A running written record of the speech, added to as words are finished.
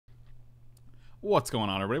What's going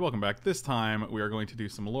on, everybody? Welcome back. This time we are going to do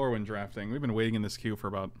some Lorwyn drafting. We've been waiting in this queue for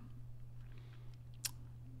about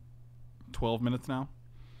 12 minutes now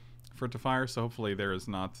for it to fire, so hopefully there is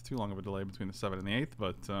not too long of a delay between the 7th and the 8th,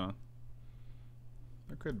 but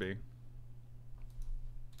there could be.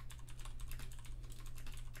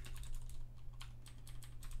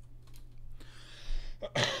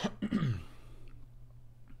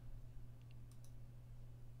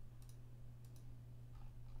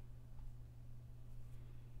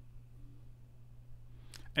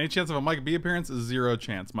 Any chance of a Mike B appearance? Zero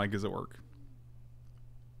chance. Mike is at work.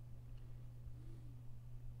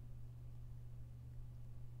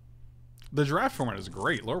 The draft format is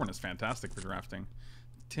great. Lorwyn is fantastic for drafting.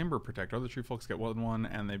 Timber Protector. Other tree folks get 1/1,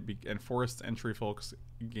 and forests and tree folks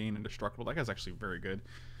gain indestructible. That guy's actually very good.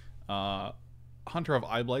 Hunter of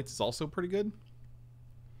Eye Blights is also pretty good.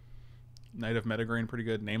 Knight of Metagrain pretty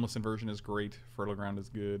good. Nameless Inversion is great. Fertile Ground is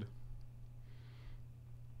good.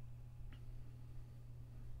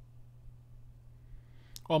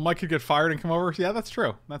 Well, Mike could get fired and come over. Yeah, that's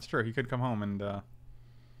true. That's true. He could come home and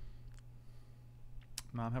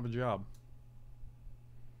not have a job.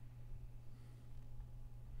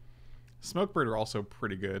 Smokebird are also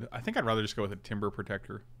pretty good. I think I'd rather just go with a Timber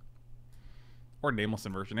Protector. Or Nameless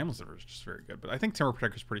Inversion. Nameless Inversion is just very good. But I think Timber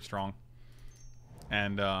Protector is pretty strong.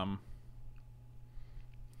 And I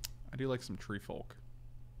do like some Tree Folk.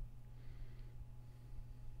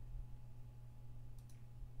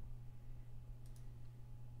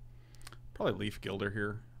 Probably Leaf Gilder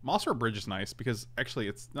here. Mossor Bridge is nice because actually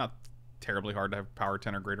it's not terribly hard to have power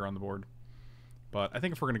 10 or greater on the board. But I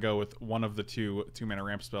think if we're going to go with one of the two mana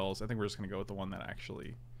ramp spells, I think we're just going to go with the one that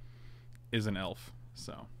actually is an elf.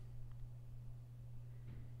 So.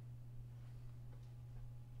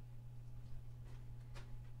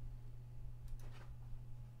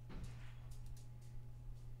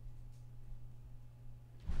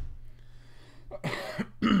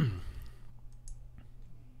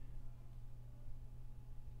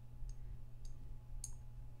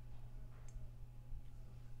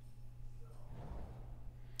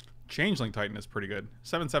 Changeling Titan is pretty good.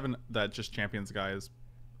 7/7 that just champions the guy is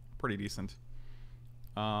pretty decent.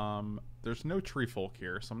 There's no Tree Folk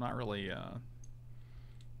here, so I'm not really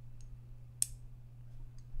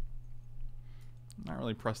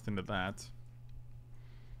pressed into that.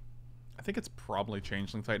 I think it's probably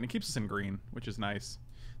Changeling Titan. It keeps us in green, which is nice.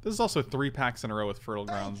 This is also 3 packs in a row with Fertile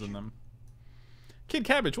Grounds in them. Kid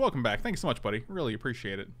Cabbage, welcome back. Thanks so much, buddy. Really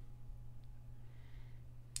appreciate it.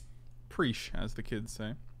 Preach, as the kids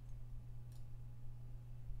say.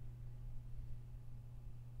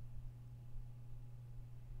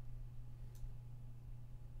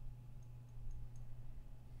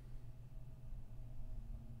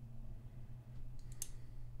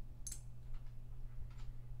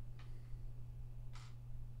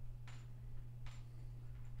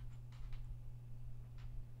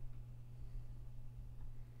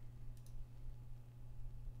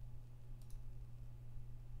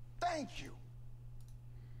 Thank you.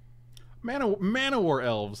 Manowar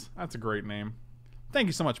Elves. That's a great name. Thank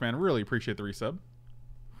you so much, man. Really appreciate the resub.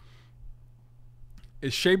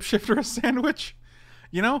 Is Shapeshifter a sandwich?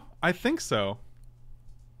 You know, I think so.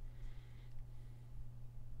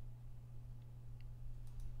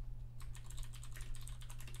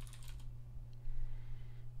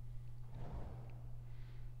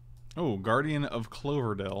 Oh, Guardian of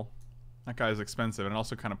Cloverdale. That guy's expensive, and it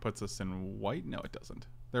also kind of puts us in white. No, it doesn't.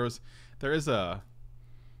 There is a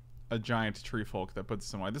giant tree folk that puts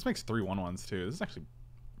us in white. This makes 3 1/1s too. This is actually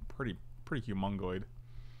pretty humongoid.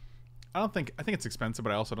 I think it's expensive,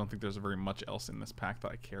 but I also don't think there's very much else in this pack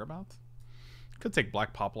that I care about. Could take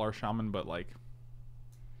Black Poplar Shaman, but like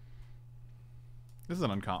this is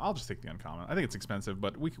an uncommon. I'll just take the uncommon. I think it's expensive,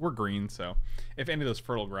 but we're green, so if any of those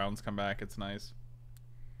Fertile Grounds come back, it's nice.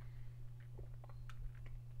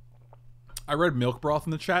 I read Milk Broth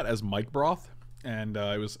in the chat as Mike Broth, and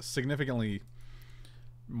it was significantly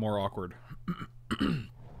more awkward.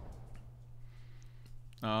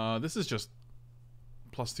 This is just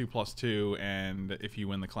 +2/+2, and if you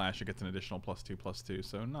win the clash, it gets an additional +2/+2,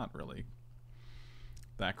 so not really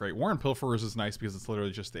that great. Warren Pilferers is nice because it's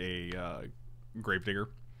literally just a Gravedigger.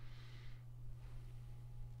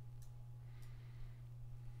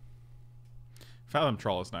 Fathom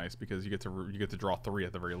Troll is nice because you get to draw 3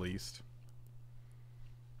 at the very least.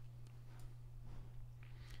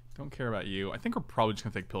 Don't care about you. I think we're probably just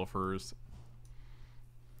going to take Pilferers.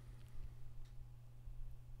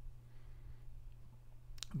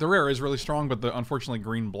 The rare is really strong, but unfortunately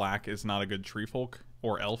green-black is not a good tree folk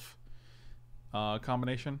or elf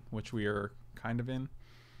combination, which we are kind of in.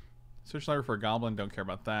 Search Library for a goblin, don't care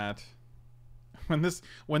about that. When this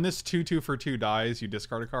 2/2 for 2 dies, you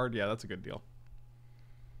discard a card. Yeah, that's a good deal.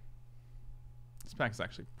 This pack is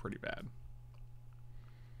actually pretty bad.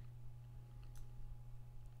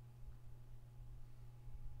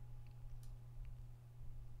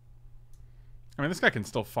 I mean, this guy can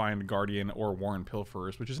still find Guardian or Warren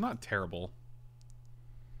Pilferers, which is not terrible.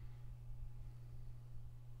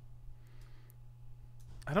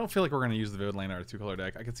 I don't feel like we're going to use the Vivid Land out of 2-color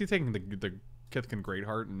deck. I could see taking the Kithkin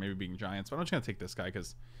Greatheart and maybe being Giants, but I'm just going to take this guy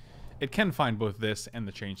because it can find both this and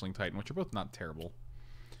the Changeling Titan, which are both not terrible.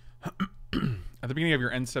 At the beginning of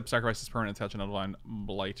your end step, sacrifice this permanent, attach another line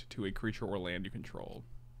blight to a creature or land you control.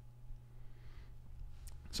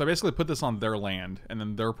 So I basically put this on their land, and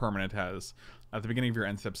then their permanent has, at the beginning of your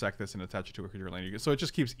end step, sack this and attach it to a creature or land. So it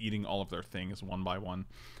just keeps eating all of their things one by one.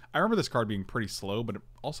 I remember this card being pretty slow, but it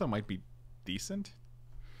also might be decent.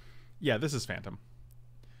 Yeah, this is Phantom.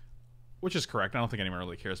 Which is correct. I don't think anyone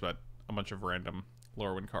really cares about a bunch of random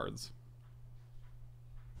Lorwyn cards.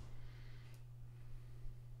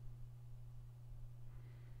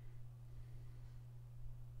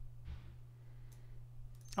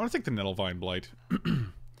 I want to take the Nettlevine Blight.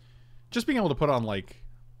 Just being able to put on like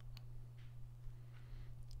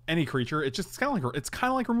any creature, it's kind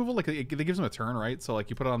of like removal. Like it gives them a turn, right? So like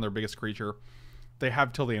you put it on their biggest creature, they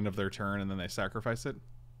have till the end of their turn, and then they sacrifice it.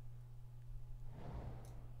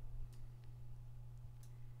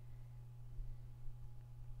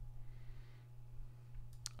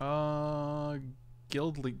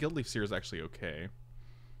 Guildleaf Seer is actually okay.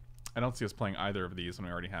 I don't see us playing either of these when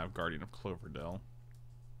we already have Guardian of Cloverdale.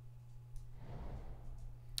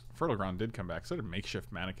 Fertile Ground did come back, so did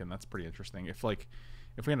Makeshift Mannequin. That's pretty interesting. If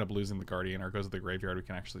we end up losing the Guardian or it goes to the graveyard, we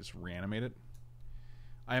can actually just reanimate it.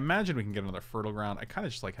 I imagine we can get another Fertile Ground. I kind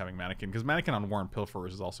of just like having Mannequin, because Mannequin on Warren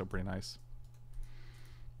Pilferers is also pretty nice.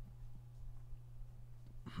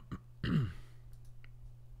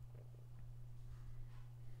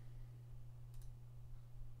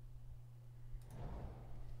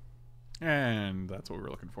 And that's what we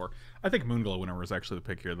were looking for. I think Moonglow Winnower is actually the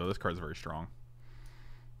pick here, though. This card's very strong.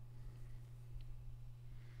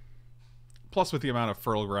 Plus, with the amount of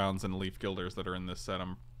Fertile Grounds and Leaf Guilders that are in this set,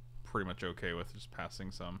 I'm pretty much okay with just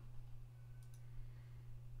passing some.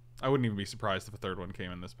 I wouldn't even be surprised if a third one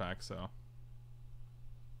came in this pack, so.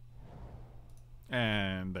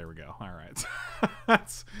 And there we go. All right.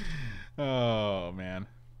 That's... Oh, man.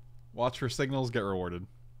 Watch for signals, get rewarded.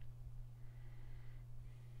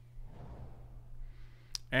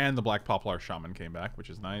 And the Black Poplar Shaman came back, which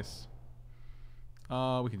is nice.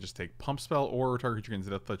 We can just take Pump Spell or target creature gains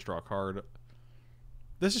Death Touch, draw a card.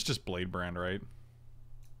 This is just Blade Brand, right?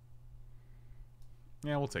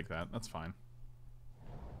 Yeah, we'll take that. That's fine.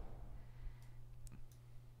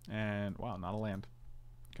 And, wow, not a land.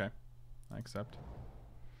 Okay. I accept.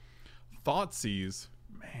 Thoughtseize.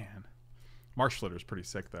 Man. Marsh Flitter is pretty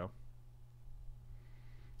sick, though.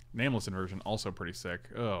 Nameless Inversion, also pretty sick.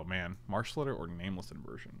 Oh, man. Marsh Flitter or Nameless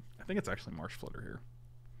Inversion? I think it's actually Marsh Flitter here.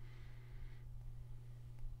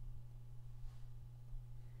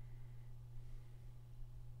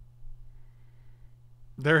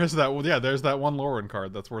 There is that, yeah, there's that one Lorwyn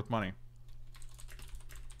card that's worth money.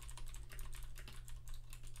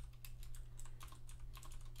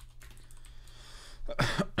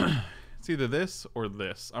 It's either this or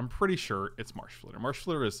this. I'm pretty sure it's Marsh Flitter. Marsh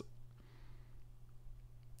Flitter is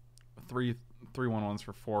 3/1/1s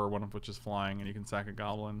for 4, one of which is flying, and you can sack a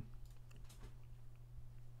goblin.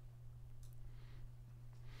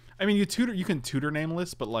 I mean, you can tutor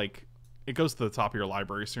Nameless, but like it goes to the top of your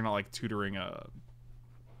library, so you're not like tutoring a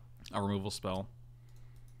removal spell.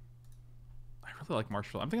 I really like Marsh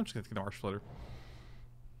Flitter. I think I'm just gonna take the Marsh Flitter.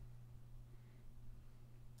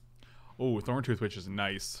 Oh, Thorntooth Witch is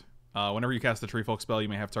nice. Whenever you cast a Tree Folk spell, you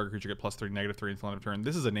may have target creature get +3, -3 until end of turn.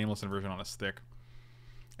 This is a Nameless Inversion on a stick.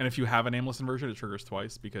 And if you have a Nameless Inversion, it triggers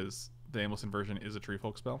twice because the Nameless Inversion is a Tree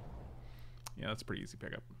Folk spell. Yeah, that's a pretty easy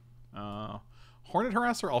pickup. Hornet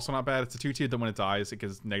Harasser, also not bad. It's a 2/2 that when it dies, it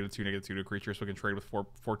gives -2/-2 to a creature, so we can trade with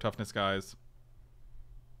four toughness guys.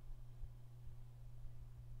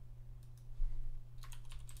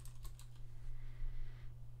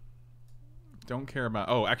 Don't care about...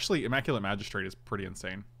 Oh, actually, Immaculate Magistrate is pretty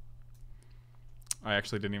insane. I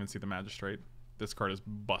actually didn't even see the Magistrate. This card is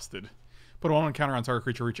busted. Put a 1/1 counter on target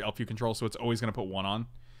creature, reach elf you control, so it's always going to put 1 on.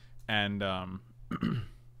 And,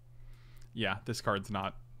 yeah, this card's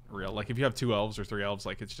not real. Like, if you have 2 elves or 3 elves,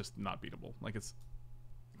 like, it's just not beatable. Like, the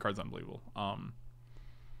card's unbelievable.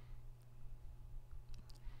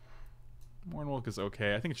 Mornwolk is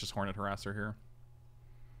okay. I think it's just Hornet Harasser here.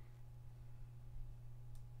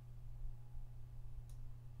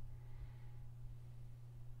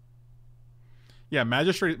 Yeah,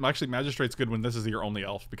 Magistrate. Actually, Magistrate's good when this is your only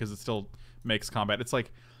elf because it still makes combat. It's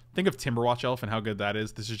like, think of Timberwatch Elf and how good that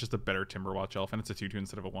is. This is just a better Timberwatch Elf, and it's a 2/2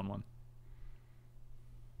 instead of a 1/1.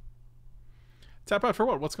 Tap out for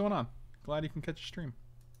what? What's going on? Glad you can catch a stream.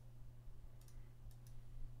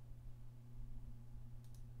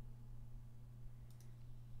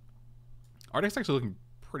 Our deck's actually looking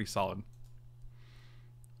pretty solid.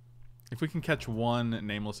 If we can catch one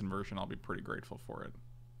Nameless Inversion, I'll be pretty grateful for it.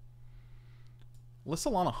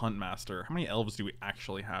 Lissalana Huntmaster. How many elves do we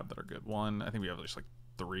actually have that are good? One. I think we have just like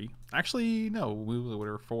 3. Actually, no. We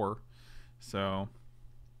were 4. So,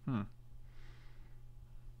 I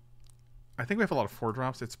think we have a lot of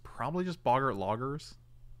 4-drops. It's probably just Boggart Loggers.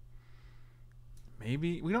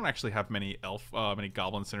 Maybe. We don't actually have many many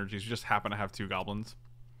goblin synergies. We just happen to have 2 goblins.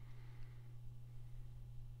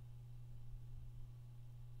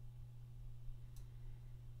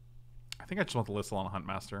 I think I just want the Lissalana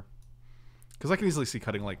Huntmaster. Because I can easily see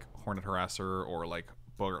cutting like Hornet Harasser or like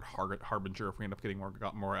Boggart Harbinger if we end up getting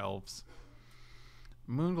more elves.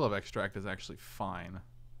 Moonglove Extract is actually fine.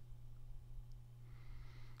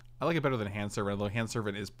 I like it better than Hand Servant, although Hand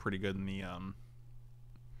Servant is pretty good in the in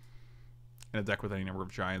a deck with any number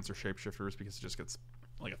of giants or shapeshifters because it just gets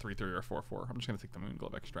like a 3/3 or a 4/4. I'm just gonna take the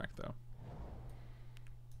Moonglove Extract though.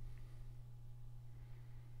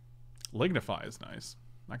 Lignify is nice.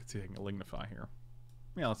 I could see taking a Lignify here.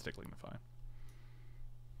 Yeah, let's take Lignify.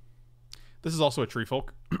 This is also a Tree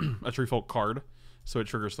Folk, a Tree Folk card, so it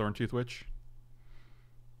triggers Thorntooth Witch.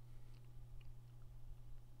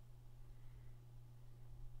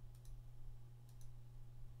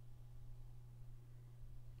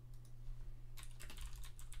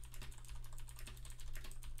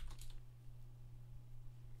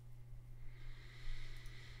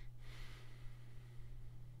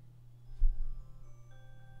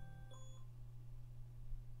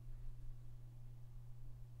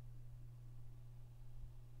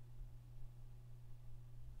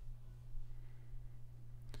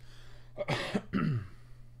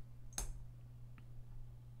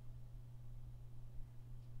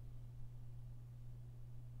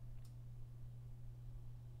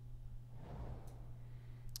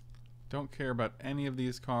 Don't care about any of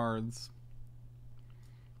these cards.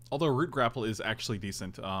 Although Root Grapple is actually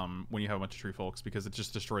decent when you have a bunch of Tree Folks because it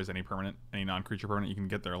just destroys any permanent, any non-creature permanent. You can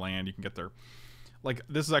get their land, you can get their... Like,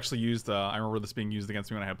 this is actually used, I remember this being used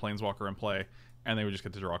against me when I had Planeswalker in play, and they would just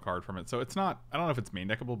get to draw a card from it. So it's not... I don't know if it's main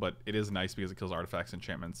deckable, but it is nice because it kills artifacts,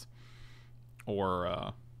 enchantments,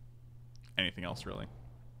 or anything else, really.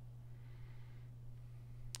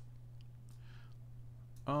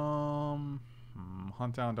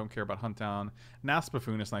 Hunt Down, don't care about Hunt Down. Nasp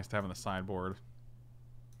Buffoon is nice to have on the sideboard.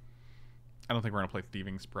 I don't think we're going to play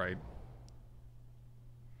Thieving Sprite.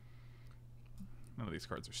 None of these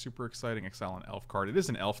cards are super exciting. Exile an elf card. It is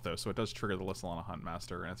an elf, though, so it does trigger the Lissalana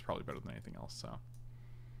Huntmaster, and it's probably better than anything else, so.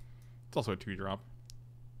 It's also a 2-drop.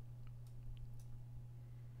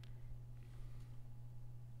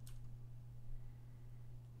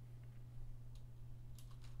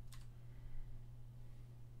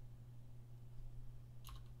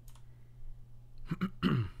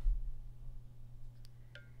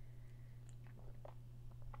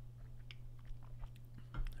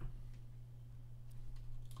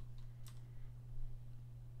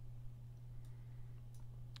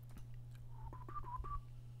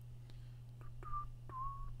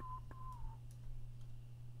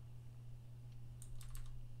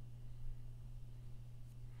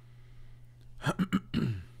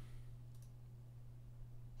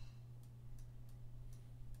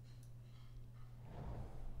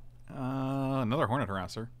 Another Hornet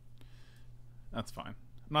Harasser. That's fine. I'm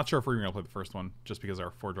not sure if we're going to play the first one, just because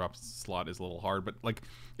our 4-drop slot is a little hard, but like,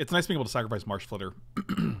 it's nice being able to sacrifice Marsh Flitter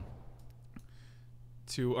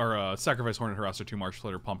to, or sacrifice Hornet Harasser to Marsh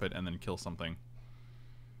Flitter, pump it, and then kill something.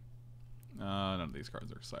 None of these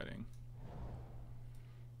cards are exciting.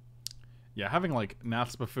 Yeah, having like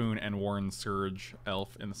Nath's Buffoon and Warren Surge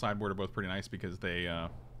Elf in the sideboard are both pretty nice because they're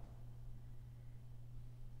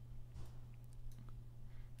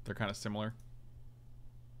kind of similar.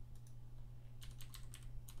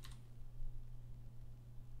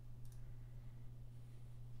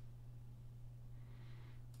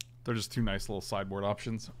 They're just 2 nice little sideboard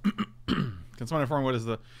options. Can someone inform what is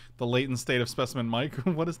the latent state of Specimen Mike?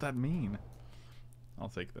 What does that mean? I'll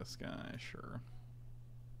take this guy, sure.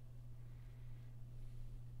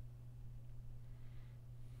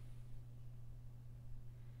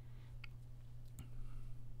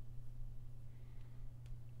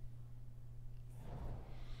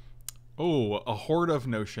 Oh, a Horde of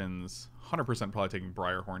Notions. 100% probably taking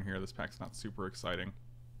Briarhorn here. This pack's not super exciting.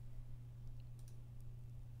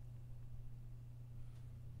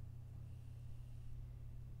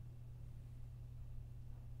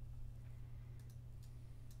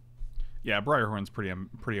 Yeah, Briarhorn's pretty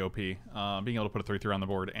OP. Being able to put a 3/3 on the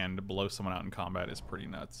board and blow someone out in combat is pretty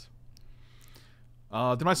nuts.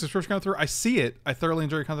 Did my subscription come through? I see it. I thoroughly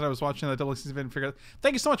enjoyed your content. I was watching that double season and figured out.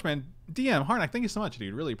 Thank you so much, man. DM Harnack, thank you so much,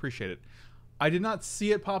 dude. Really appreciate it. I did not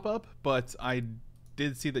see it pop up, but I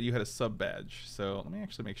did see that you had a sub badge. So let me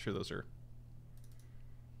actually make sure those are.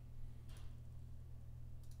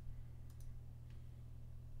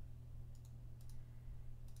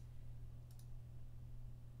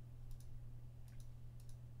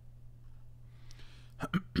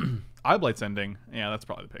 Eyeblight's ending. Yeah, that's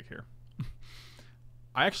probably the pick here.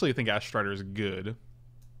 I actually think Ash Strider is good.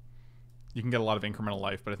 You can get a lot of incremental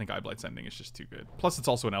life, but I think Eyeblight's ending is just too good. Plus, it's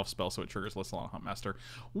also an elf spell, so it triggers less long Huntmaster.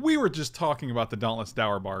 We were just talking about the Dauntless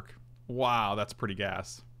Dower Bark. Wow, that's pretty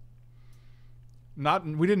gas.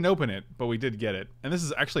 We didn't open it, but we did get it. And this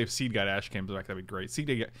is actually, if Seed Guide Ash came back, that'd be great. Seed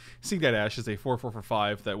Guide Ash is a 4/4 for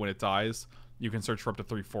 5 that when it dies, you can search for up to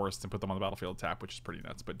 3 forests and put them on the battlefield tap, which is pretty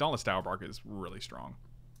nuts. But Dauntless Dower Bark is really strong.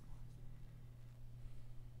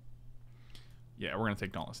 Yeah, we're going to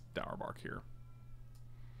take Dauntless Dower Bark here.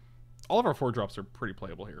 All of our 4-drops are pretty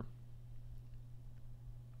playable here.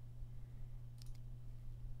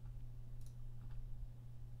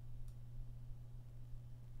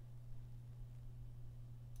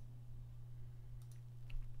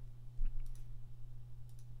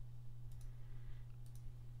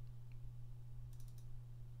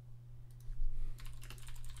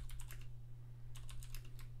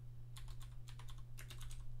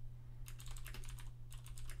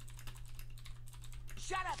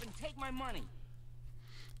 Shut up and take my money.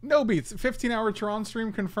 No beats. 15-hour Tron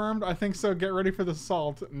stream confirmed. I think so. Get ready for the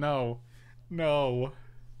salt. No. No.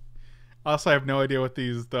 Also, I have no idea what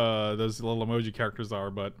those little emoji characters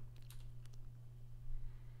are, but...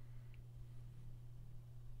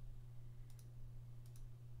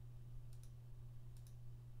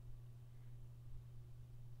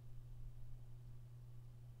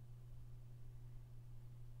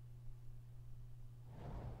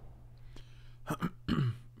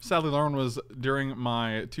 Sadly, Lorwyn was during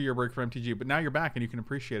my 2-year break from MTG, but now you're back and you can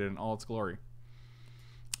appreciate it in all its glory.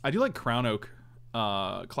 I do like Crown Oak,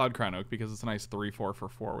 Cloud Crown Oak, because it's a nice 3/4 for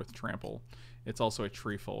 4 with Trample. It's also a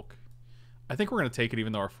Tree Folk. I think we're going to take it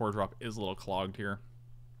even though our 4-drop is a little clogged here.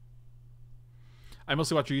 I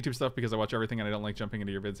mostly watch your YouTube stuff because I watch everything and I don't like jumping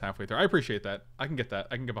into your vids halfway through. I appreciate that. I can get that.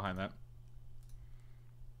 I can get behind that.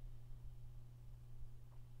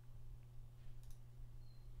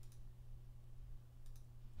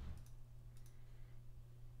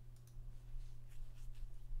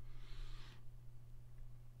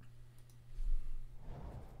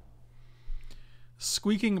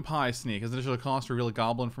 Squeaking Pie Sneak. Is it initial cost to reveal a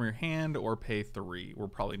goblin from your hand or pay 3? We're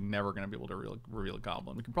probably never going to be able to reveal a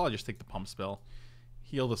goblin. We can probably just take the pump spell.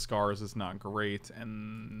 Heal the Scars is not great,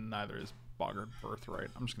 and neither is Boggart Birthright.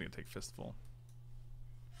 I'm just going to take Fistful.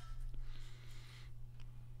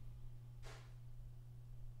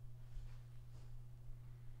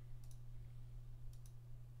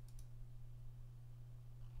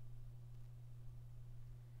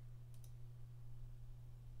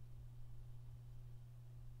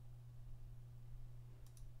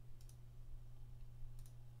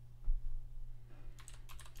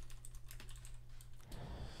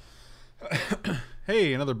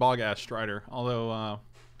 Hey, another Bog Ash Strider. Although, God,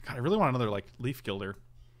 I really want another, like, Leaf Gilder.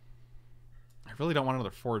 I really don't want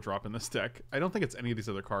another 4-drop in this deck. I don't think it's any of these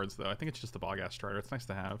other cards, though. I think it's just the Bog Ash Strider. It's nice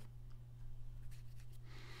to have.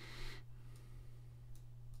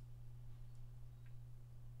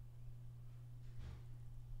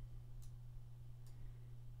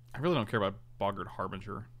 I really don't care about Boggart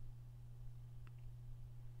Harbinger.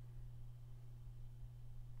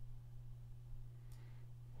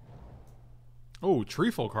 Oh,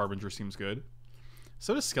 Treefolk Harbinger seems good.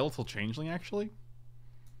 So does Skeletal Changeling, actually.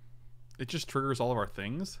 It just triggers all of our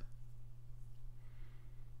things.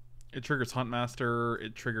 It triggers Huntmaster.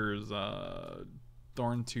 It triggers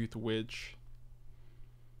Thorntooth Witch.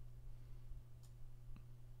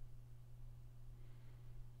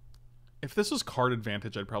 If this was card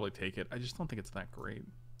advantage, I'd probably take it. I just don't think it's that great.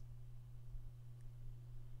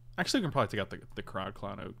 Actually, we can probably take out the Cloud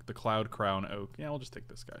Crown Oak. Yeah, we'll just take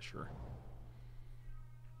this guy, sure.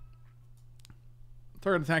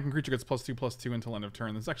 Target attacking creature gets +2/+2 until end of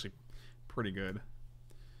turn. This is actually pretty good.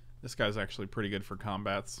 This guy's actually pretty good for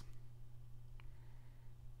combats.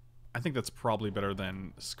 I think that's probably better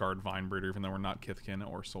than Scarred Vinebreeder, even though we're not Kithkin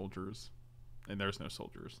or soldiers. And there's no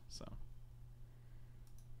soldiers, so.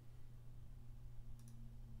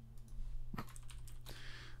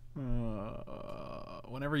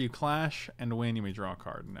 Whenever you clash and win, you may draw a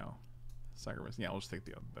card. No. Sacrifice. Yeah, we'll just take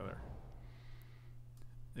the other.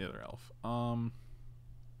 the other elf. I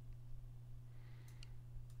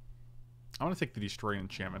want to take the Destroy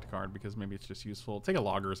Enchantment card because maybe it's just useful. Take a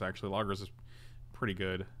Loggers, actually. Loggers is pretty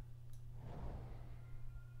good.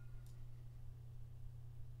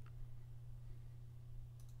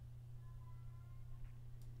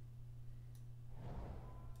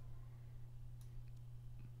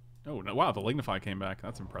 Oh, no, wow, the Lignify came back.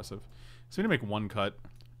 That's impressive. So we need to make one cut.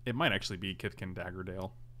 It might actually be Kithkin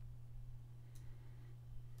Daggerdale.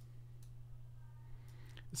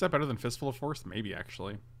 Is that better than Fistful of Force? Maybe,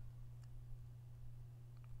 actually.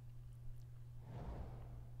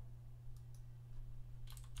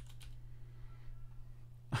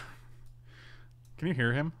 Can you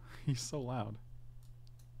hear him? He's so loud.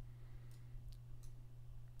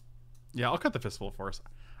 Yeah, I'll cut the Fistful of Force.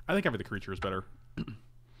 I think having the creature is better.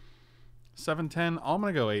 7-10. I'm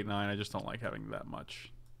going to go 8-9. I just don't like having that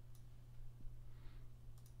much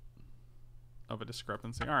of a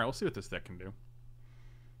discrepancy. Alright, we'll see what this deck can do.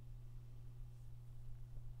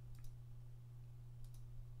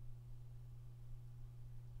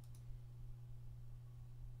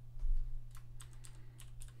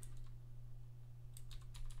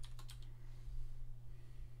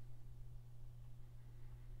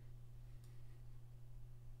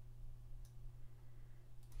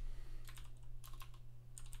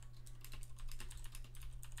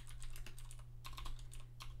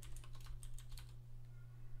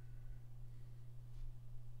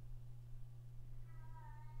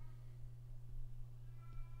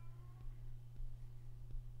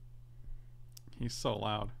 He's so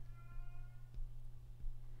loud.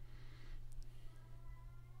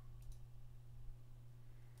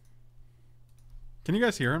 Can you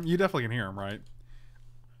guys hear him? You definitely can hear him, right?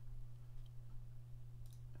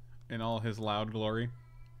 In all his loud glory.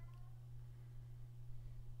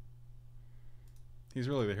 He's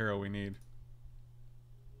really the hero we need.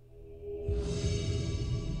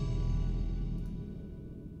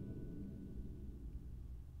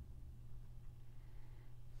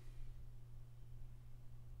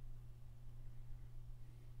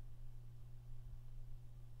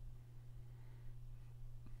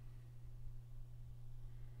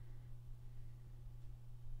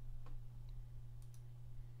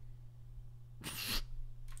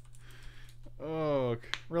 Oh,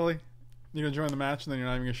 really? You gonna join the match and then you're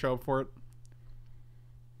not even gonna show up for it?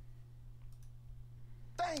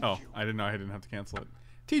 Thank Oh, you. I didn't know I didn't have to cancel it.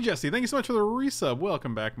 T Jesse, thank you so much for the resub.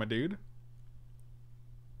 Welcome back, my dude.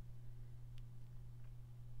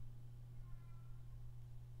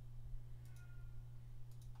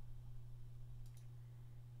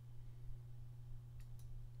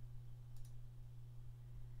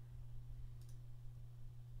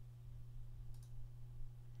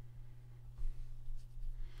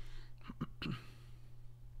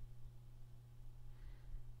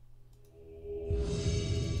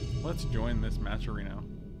 Let's join this match arena.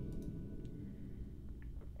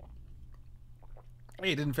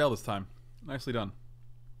 Hey, it didn't fail this time. Nicely done.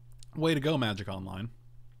 Way to go, Magic Online.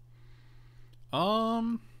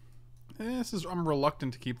 I'm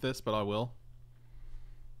reluctant to keep this, but I will.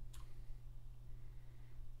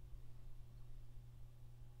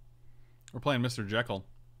 We're playing Mr. Jekyll.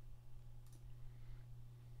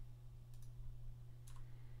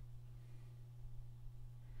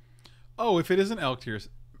 Oh, if it isn't Elk Tears.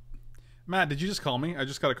 Matt, did you just call me? I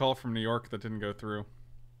just got a call from New York that didn't go through.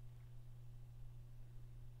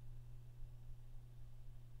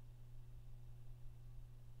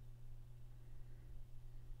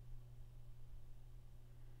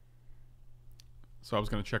 So I was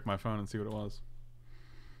going to check my phone and see what it was.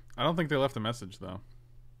 I don't think they left a message, though.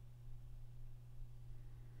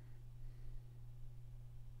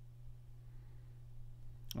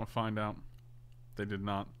 I'll find out. They did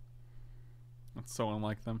not. That's so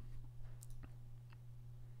unlike them.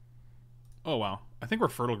 Oh, wow. I think we're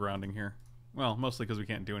fertile grounding here. Well, mostly because we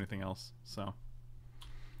can't do anything else, so.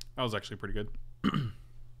 That was actually pretty good.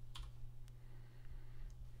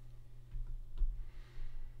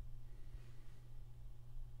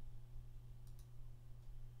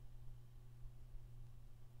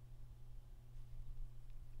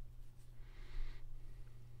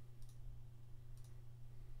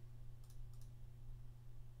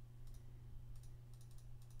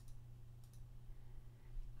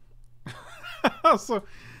 So,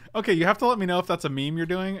 okay, you have to let me know if that's a meme you're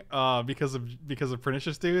doing, because of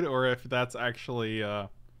Pernicious Dude, or if that's actually, or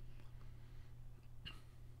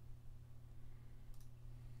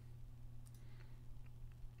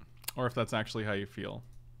if that's actually how you feel.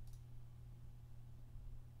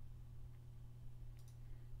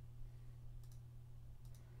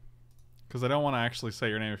 Because I don't want to actually say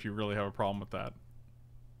your name if you really have a problem with that.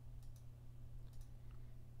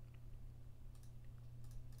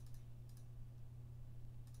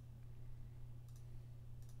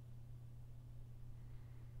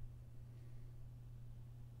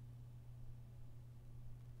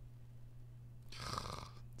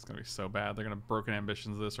 It's gonna be so bad. They're gonna broken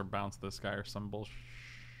ambitions this or bounce this guy or some bullshit.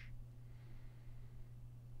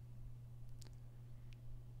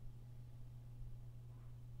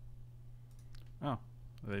 Oh,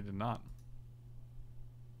 they did not.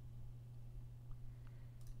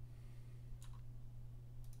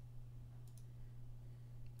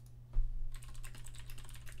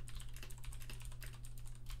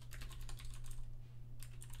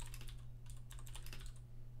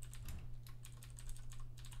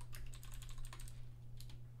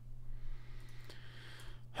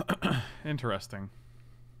 Interesting.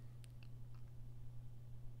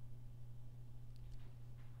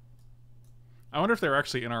 I wonder if they're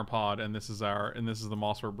actually in our pod and this is the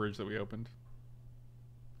Mossware bridge that we opened.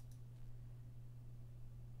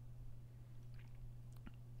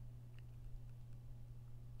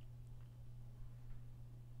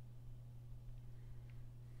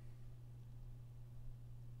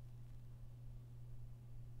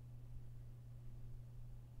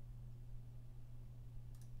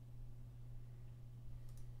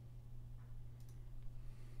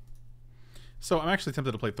 So I'm actually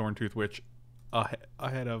tempted to play Thorntooth Witch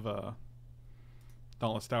ahead of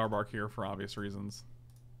Dauntless Towerbark here for obvious reasons.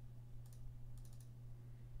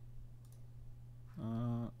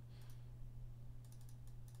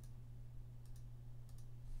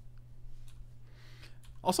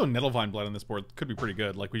 Also, Nettlevine Blood on this board could be pretty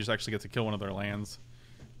good. Like, we just actually get to kill one of their lands.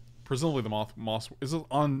 Presumably the Moss... Is it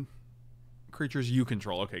on creatures you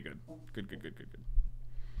control? Okay, good. Good.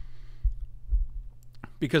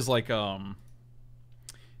 Because, like,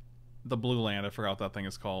 the blue land, I forgot what that thing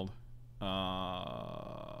is called. How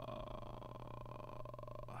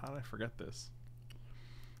did I forget this?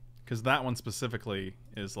 Because that one specifically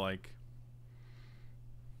is, like...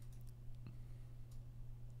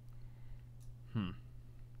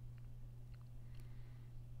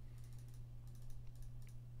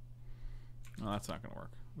 No, that's not going to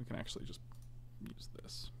work. We can actually just use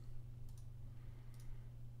this.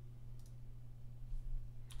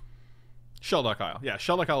 Shelduck Isle. Yeah,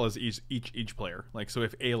 Shelduck Isle is each player. Like, so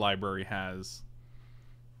if a library has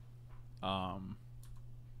 20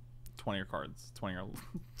 cards,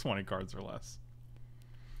 20 cards or less.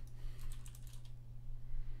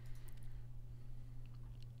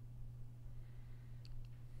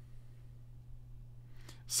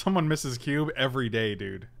 Someone misses cube every day,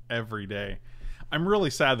 dude. Every day. I'm really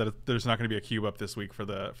sad that there's not going to be a cube up this week for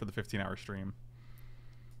the 15-hour stream.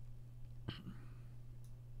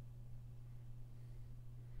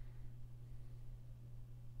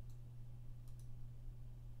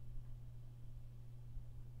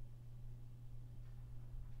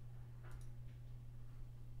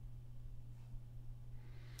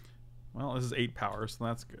 Well, this is 8 power, so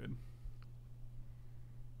that's good.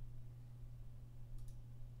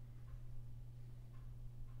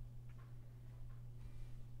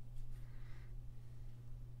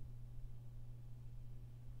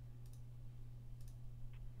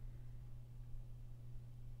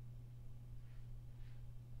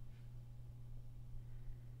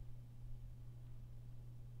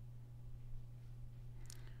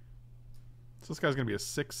 So this guy's going to be a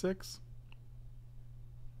 6/6.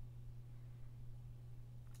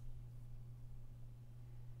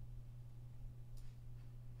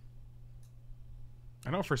 I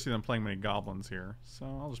don't foresee them playing many goblins here, so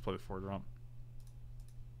I'll just play the 4-drop.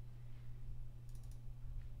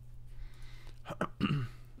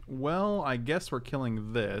 Well, I guess we're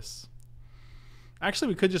killing this. Actually,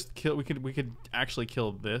 we could just kill. We could actually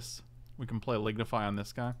kill this. We can play Lignify on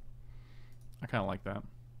this guy. I kind of like that.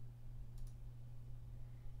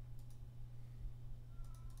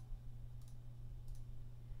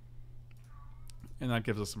 And that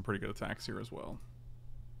gives us some pretty good attacks here as well.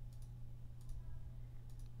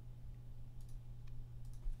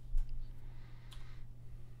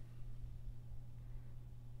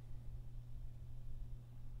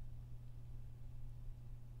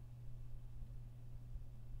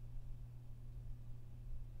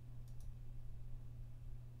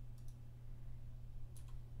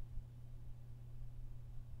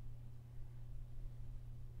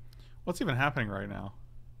 What's even happening right now?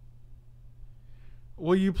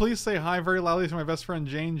 Will you please say hi very loudly to my best friend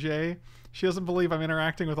Jane J? She doesn't believe I'm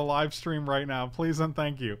interacting with a live stream right now. Please and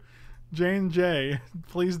thank you. Jane J,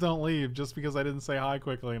 please don't leave just because I didn't say hi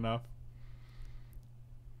quickly enough.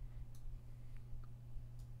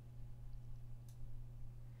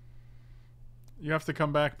 You have to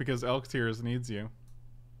come back because Elk Tears needs you.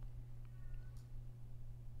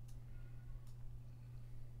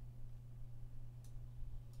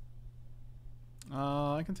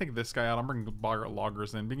 I can take this guy out. I'm bringing Boggart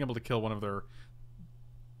Loggers in. Being able to kill one of their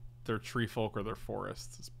their tree folk or their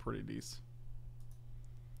forests is pretty decent.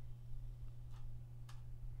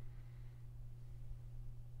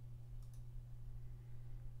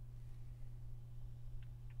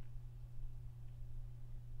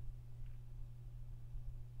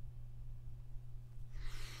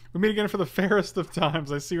 We meet again for the fairest of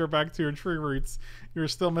times. I see we're back to your tree roots. You're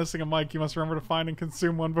still missing a mic. You must remember to find and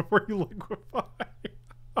consume one before you liquefy.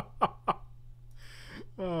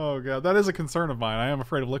 Oh, God. That is a concern of mine. I am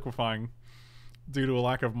afraid of liquefying due to a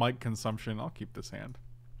lack of mic consumption. I'll keep this hand.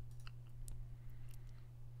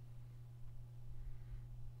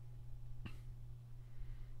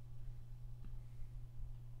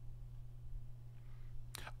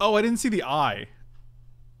 Oh, I didn't see the eye.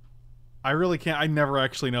 I really can't. I never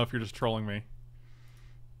actually know if you're just trolling me.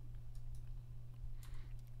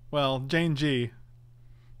 Well, Jane G.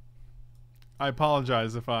 I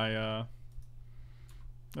apologize if I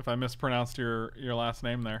mispronounced your last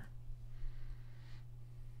name there.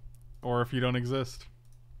 Or if you don't exist.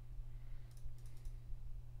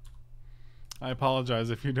 I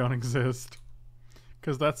apologize if you don't exist.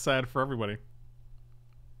 Because that's sad for everybody.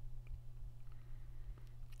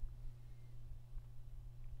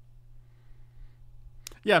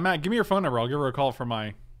 Yeah, Matt, give me your phone number. I'll give her a call from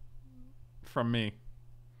me.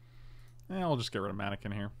 I'll just get rid of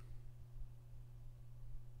Mannequin here.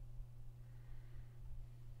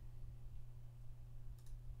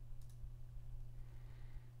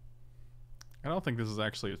 I don't think this is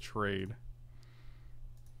actually a trade.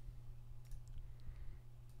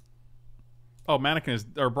 Oh, Mannequin is,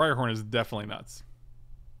 or Briarhorn is definitely nuts.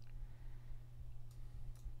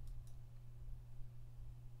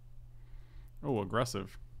 Oh,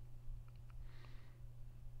 aggressive.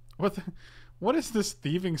 What is this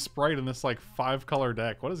thieving sprite in this like 5-color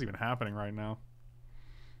deck? What is even happening right now?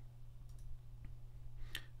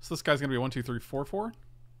 So this guy's gonna be 1, 2, 3, 4, 4.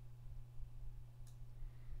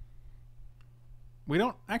 We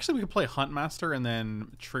don't actually. We could play Huntmaster and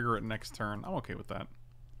then trigger it next turn. I'm okay with that.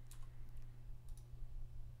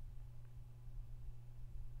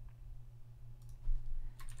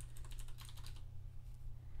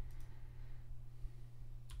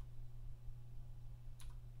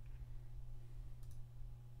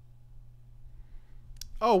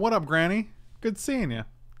 Oh, what up, Granny? Good seeing you.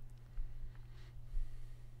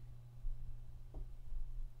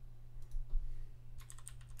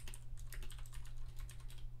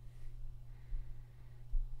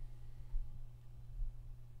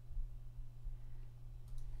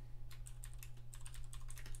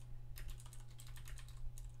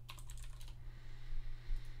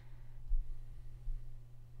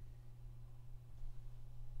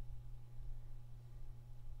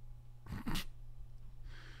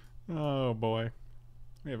 Oh boy,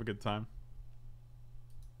 we have a good time.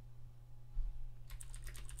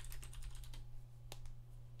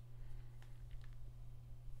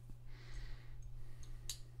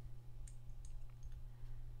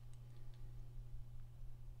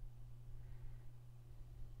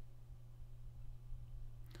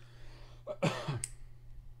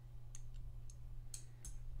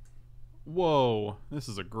 Whoa, this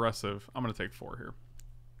is aggressive. I'm gonna take 4 here.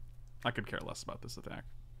 I could care less about this attack.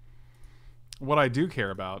 What I do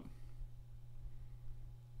care about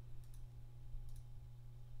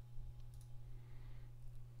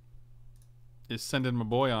is sending my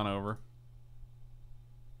boy on over.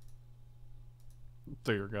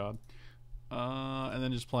 Dear God. And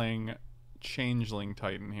then just playing Changeling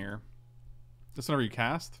Titan here. This whenever you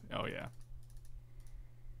cast? Oh, yeah.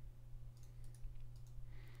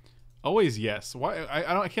 Always yes. Why?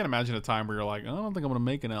 I can't imagine a time where you're like, I don't think I'm going to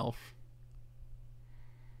make an elf.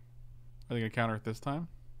 Are they going to counter it this time?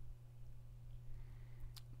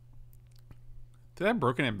 Did I have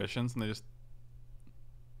broken ambitions and they just...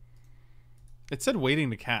 It said waiting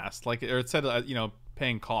to cast. Like, or it said, you know,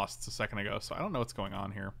 paying costs a second ago. So I don't know what's going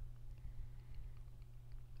on here.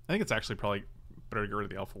 I think it's actually probably better to get rid of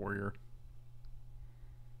the Alpha Warrior.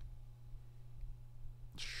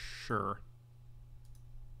 Sure.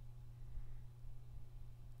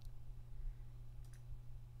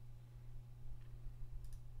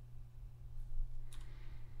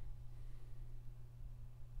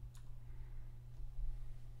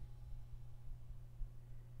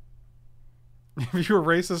 If you were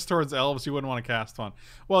racist towards elves, you wouldn't want to cast one.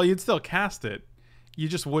 Well, you'd still cast it. You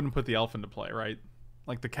just wouldn't put the elf into play, right?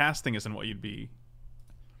 Like, the casting isn't what you'd be...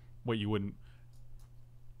 What you wouldn't...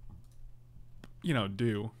 You know,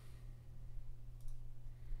 do.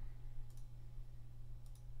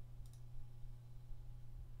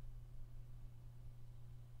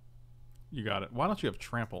 You got it. Why don't you have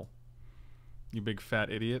trample? You big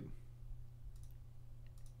fat idiot.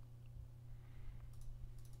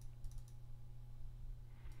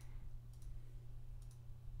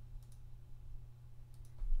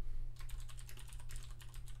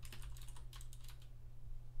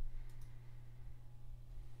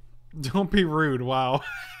 Don't be rude. Wow.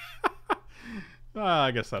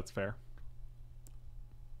 I guess that's fair.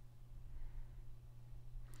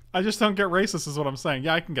 I just don't get racist is what I'm saying.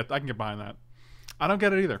 Yeah, I can get behind that. I don't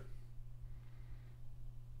get it either.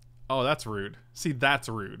 Oh, that's rude. See, that's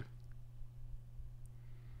rude.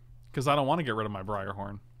 Because I don't want to get rid of my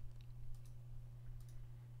Briarhorn.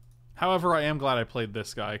 However, I am glad I played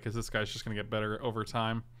this guy, because this guy's just going to get better over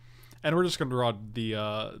time. And we're just going to draw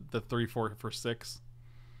the 3/4 for 6.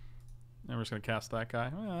 And we're just going to cast that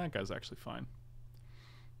guy. Well, that guy's actually fine.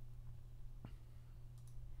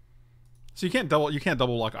 So you can't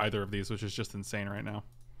double block either of these, which is just insane right now.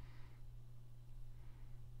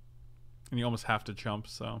 And you almost have to jump,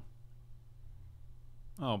 so.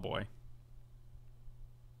 Oh boy.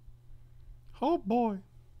 Oh boy.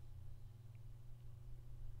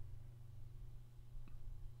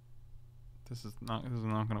 This is not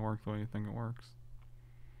going to work the way you think it works.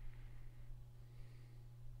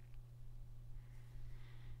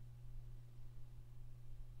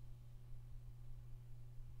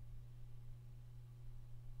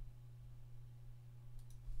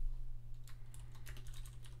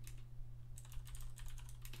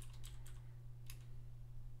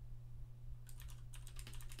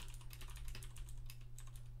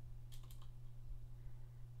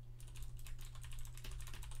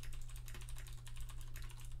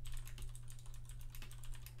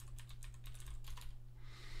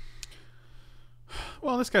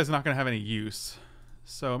 Well, this guy's not going to have any use,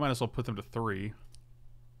 so I might as well put them to 3.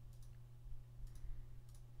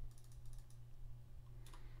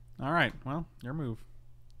 All right, well, your move.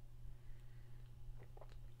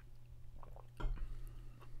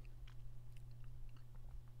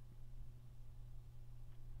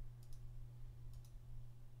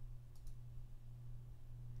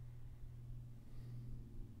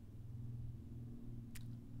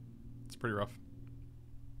 It's pretty rough.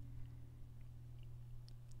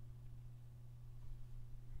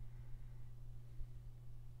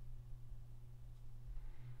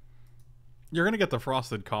 You're going to get the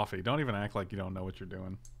frosted coffee. Don't even act like you don't know what you're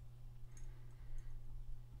doing.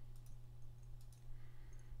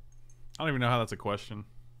 I don't even know how that's a question.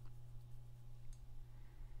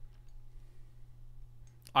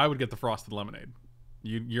 I would get the frosted lemonade.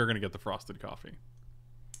 You're going to get the frosted coffee.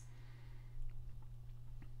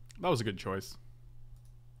 That was a good choice.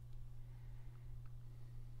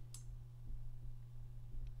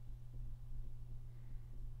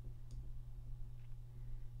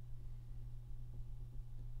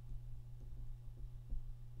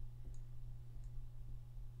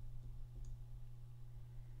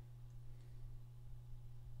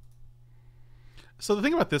 So the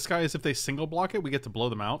thing about this guy is if they single block it, we get to blow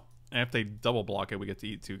them out. And if they double block it, we get to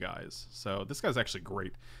eat 2 guys. So this guy's actually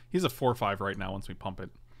great. He's a 4/5 right now once we pump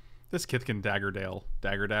it. This kid can Dagger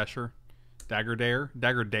Dasher. Dagger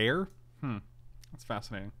Dare? That's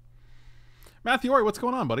fascinating. Matthew Ori, what's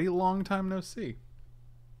going on, buddy? Long time no see.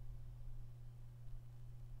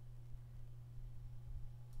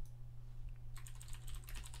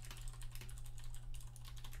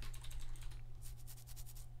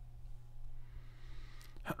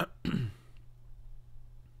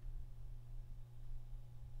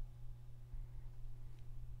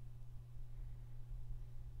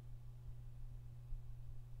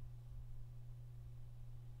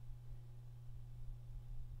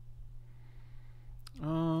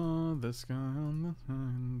 This guy on the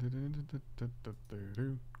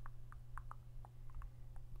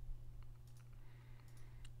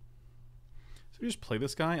So we just play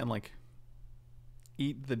this guy and like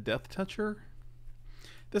eat the Death Toucher.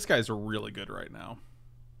 This guy's really good right now.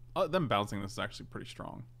 Them bouncing this is actually pretty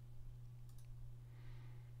strong.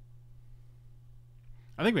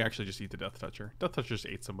 I think we actually just eat the Death Toucher. Death Toucher just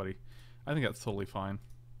ate somebody. I think that's totally fine.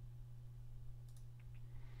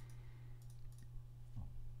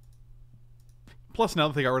 Plus, now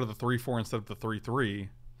that they got rid of the 3/4 instead of the 3/3,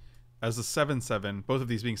 as a 7/7, both of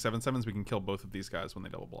these being 7/7s, we can kill both of these guys when they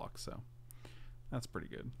double block. So that's pretty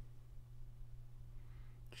good.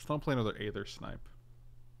 Just don't play another Aether Snipe.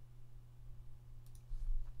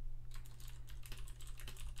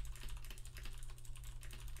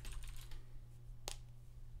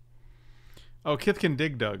 Oh, Kith can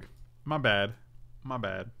dig Doug. My bad. My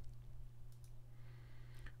bad.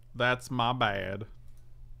 That's my bad.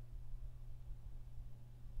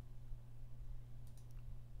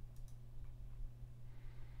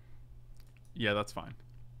 Yeah, that's fine.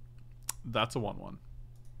 That's a 1/1.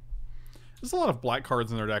 There's a lot of black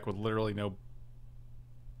cards in their deck with literally no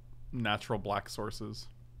natural black sources.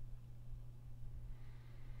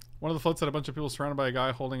 One of the floats had a bunch of people surrounded by a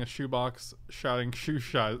guy holding a shoebox, shouting shoe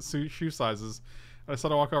sizes. I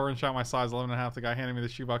decided to walk over and shout my size 11 and a half. The guy handed me the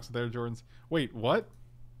shoebox with Air Jordans. Wait, what?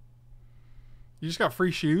 You just got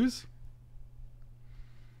free shoes?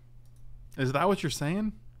 Is that what you're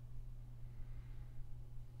saying?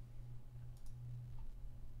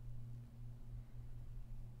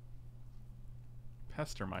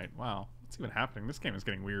 Pestermite. Wow. What's even happening? This game is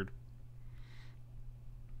getting weird.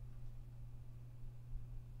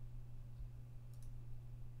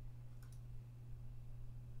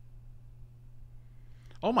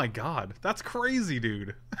 Oh my god. That's crazy,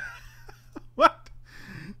 dude. What?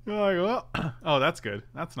 You're like, well, oh, that's good.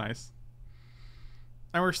 That's nice.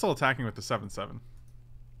 And we're still attacking with the 7/7.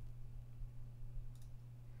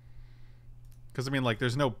 Because, I mean, like,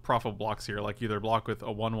 there's no profitable blocks here. Like, you either block with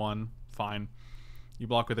a 1/1, fine. You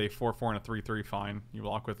block with a 4/4 and a 3/3, fine. You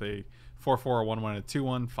block with a 4/4, a 1/1, and a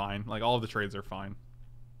 2/1, fine. Like, all of the trades are fine.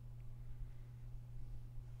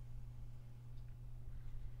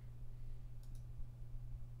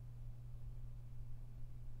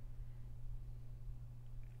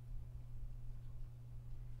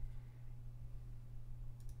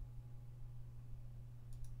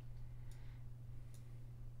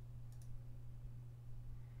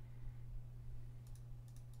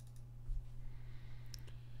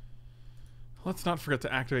 Let's not forget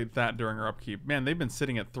to activate that during our upkeep. Man, they've been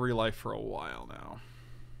sitting at 3 life for a while now.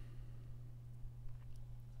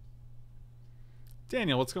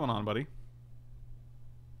 Daniel, what's going on, buddy?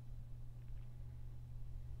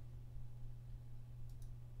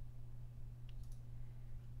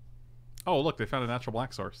 Oh, look, they found a natural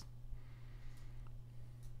black source.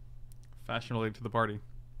 Fashion related to the party.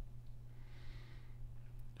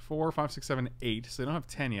 4, 5, 6, 7, 8. So they don't have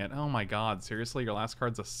 10 yet. Oh my god, seriously? Your last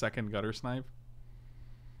card's a second gutter snipe?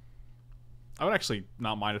 I would actually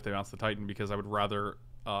not mind if they bounce the Titan because I would rather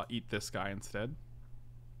eat this guy instead.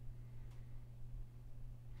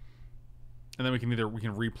 And then we can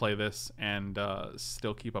replay this and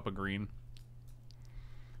still keep up a green.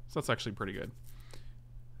 So that's actually pretty good.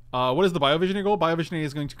 What is the Biovisioning goal? Biovisioning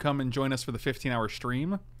is going to come and join us for the 15-hour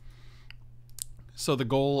stream. So the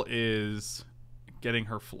goal is getting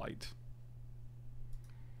her flight.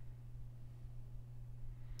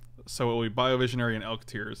 So it will be Biovisionary and Elk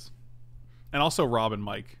Tears. And also Rob and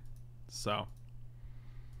Mike. So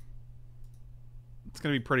it's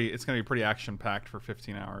gonna be pretty action packed for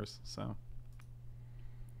 15 hours, so.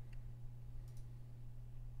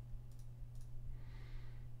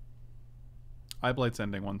 Eyeblight's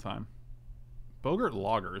ending one time. Bogart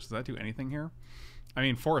Loggers, does that do anything here? I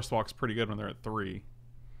mean, Forest Walk's pretty good when they're at 3.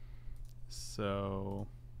 So,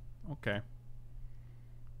 okay.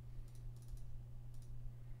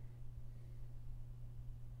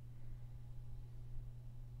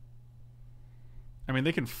 I mean,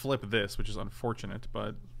 they can flip this, which is unfortunate,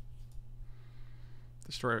 but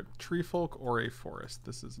destroy a tree folk or a forest.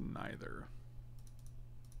 This is neither.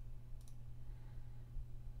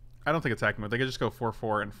 I don't think attacking mode. They could just go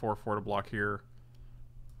 4/4 and 4/4 to block here.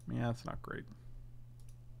 Yeah, that's not great.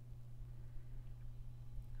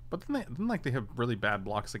 But then like they have really bad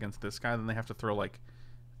blocks against this guy. Then they have to throw like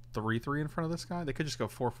 3/3 in front of this guy. They could just go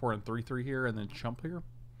 4/4 and 3/3 here and then chump here.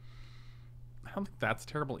 I don't think that's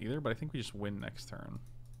terrible either, but I think we just win next turn.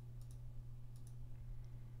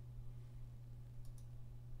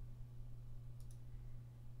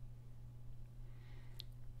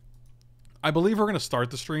 I believe we're going to start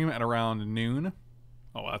the stream at around noon.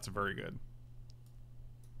 Oh, that's very good.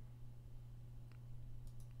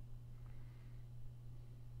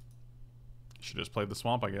 Should just play the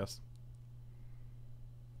swamp, I guess.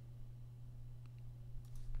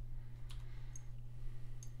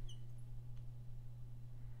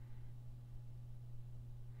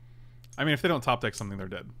 I mean, if they don't top deck something, they're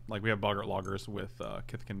dead. Like, we have Boggart Loggers with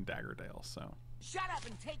Kithkin Daggerdale, so. Shut up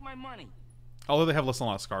and take my money. Although they have less than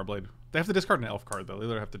a lot of Scarblade. They have to discard an elf card, though. They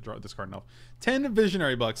literally have to discard an elf. 10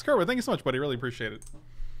 Visionary Bucks. Kerwood, thank you so much, buddy. Really appreciate it.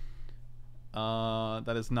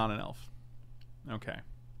 That is not an elf. Okay.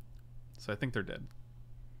 So I think they're dead.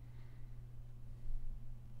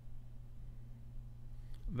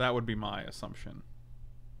 That would be my assumption.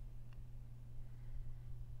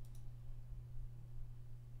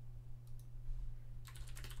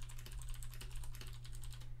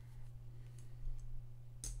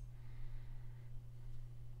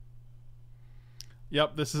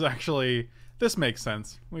 Yep, this is actually, this makes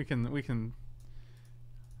sense. We can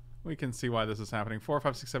see why this is happening. 4,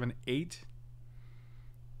 5, 6, 7, 8.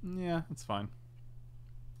 Yeah, that's fine.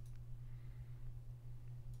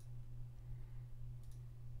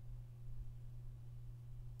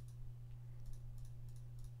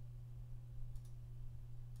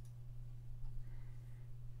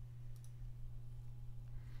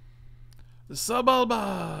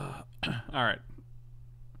 Subalba! Alright.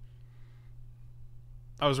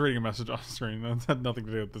 I was reading a message off screen. That had nothing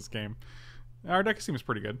to do with this game. Our deck seems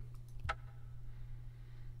pretty good.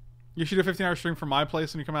 You should do a 15-hour stream from my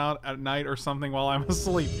place when you come out at night or something while I'm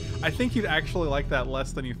asleep. I think you'd actually like that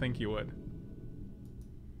less than you think you would.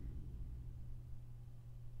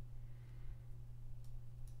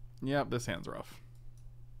 Yep, this hand's rough.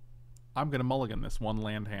 I'm gonna mulligan this one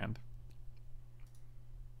land hand.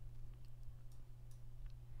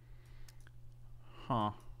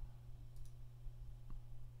 Huh.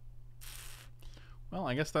 Well,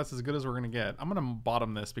 I guess that's as good as we're gonna get. I'm gonna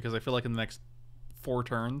bottom this because I feel like in the next 4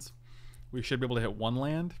 turns we should be able to hit 1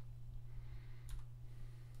 land.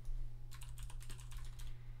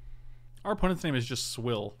 Our opponent's name is just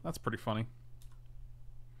Swill. That's pretty funny.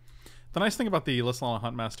 The nice thing about the Lissalana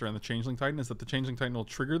Huntmaster and the Changeling Titan is that the Changeling Titan will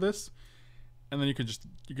trigger this, and then you can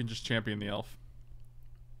just champion the elf.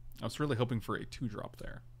 I was really hoping for a 2-drop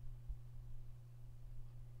there.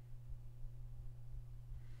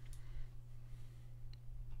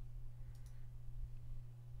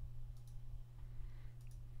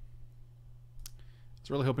 I was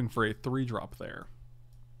really hoping for a 3-drop there.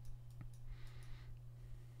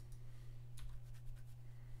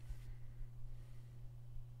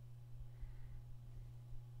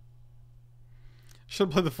 Should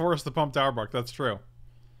play the Forest to pump Tower Bark. That's true.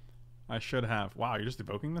 I should have. Wow, you're just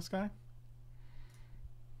evoking this guy?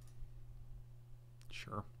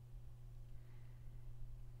 Sure.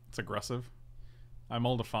 It's aggressive. I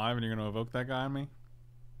mulled a 5 and you're going to evoke that guy on me?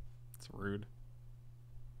 It's rude.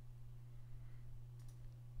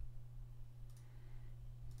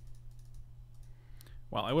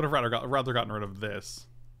 Well, I would have rather gotten rid of this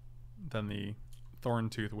than the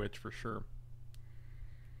Thorntooth Witch for sure.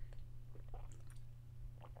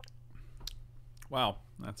 Wow,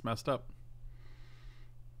 that's messed up.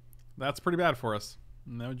 That's pretty bad for us.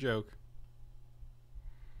 No joke.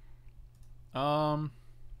 I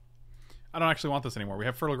don't actually want this anymore. We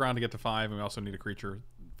have Fertile Ground to get to 5, and we also need a creature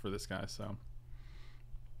for this guy, so...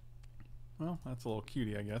 Well, that's a little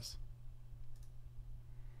cutie, I guess.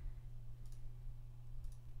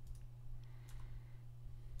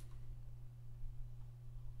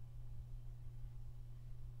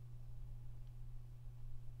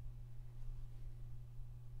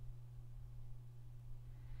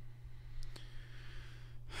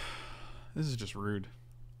 This is just rude.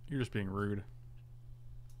 You're just being rude.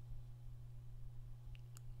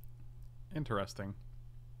 Interesting.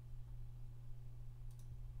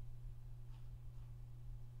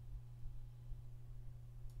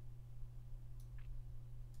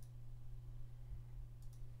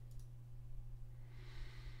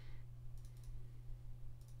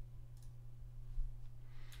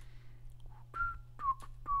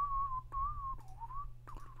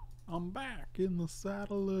 I'm back in the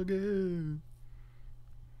saddle again.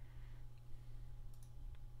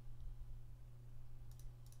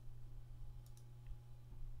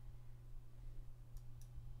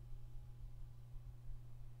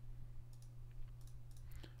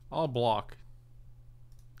 I'll block.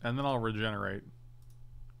 And then I'll regenerate.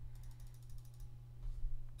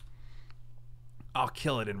 I'll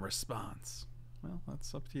kill it in response. Well,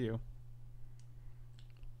 that's up to you.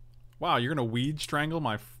 Wow, you're gonna weed strangle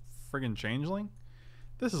my friggin' changeling?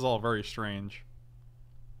 This is all very strange.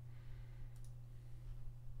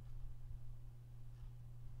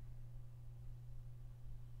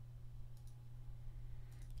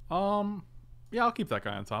 Yeah, I'll keep that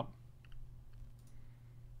guy on top.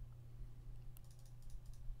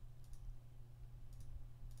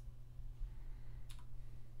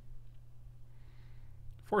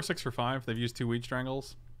 Four, 6 for 5. They've used 2 weed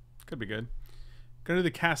strangles. Could be good. Gonna do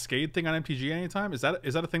the Cascade thing on MTG anytime? Is that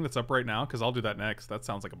a thing that's up right now? Because I'll do that next. That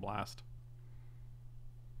sounds like a blast.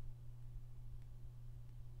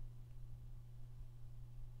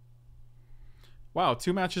 Wow,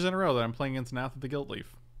 2 matches in a row that I'm playing against Nath of the Guildleaf.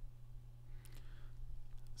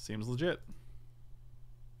 Seems legit.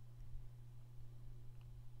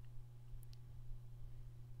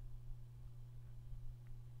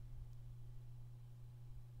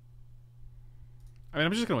 I mean,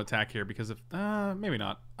 I'm just going to attack here because if... maybe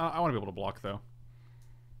not. I want to be able to block, though.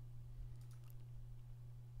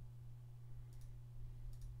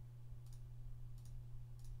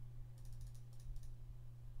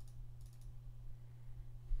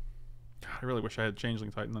 God, I really wish I had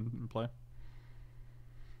Changeling Titan in play.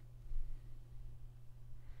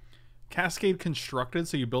 Cascade constructed,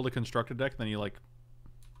 so you build a constructed deck, then you, like...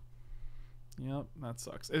 Yep, that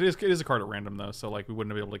sucks. It is a card at random, though, so like we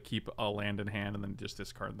wouldn't be able to keep a land in hand and then just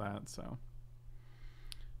discard that, so...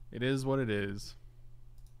 It is what it is.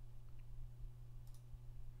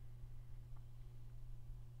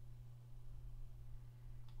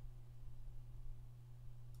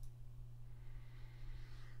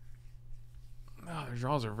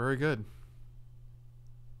 draws are very good.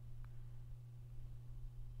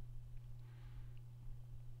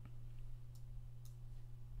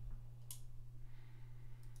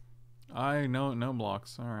 No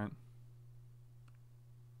blocks. All right.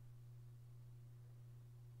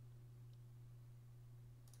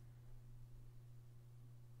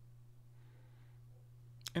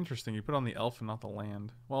 Interesting. You put on the elf and not the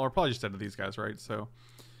land. Well, we're probably just dead to these guys, right? So,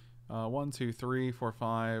 1, 2, 3, 4,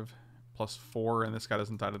 5, plus 4, and this guy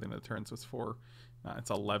doesn't die to the end of the turn, so it's 4. It's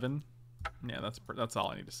 11. Yeah, that's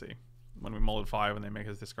all I need to see. When we mulled 5 and they make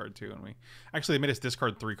us discard 2, and they made us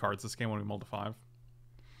discard 3 cards this game when we mulled 5.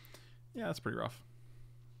 Yeah, that's pretty rough.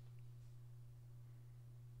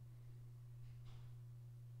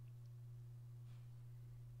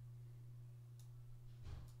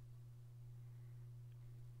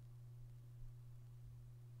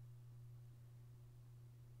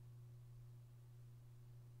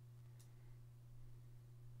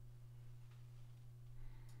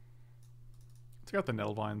 Got the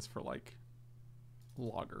nettle vines for like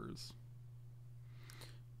loggers.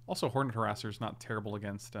 Also, Hornet Harasser is not terrible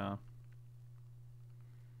against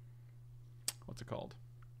what's it called?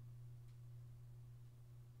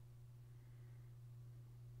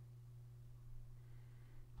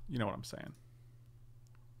 You know what I'm saying.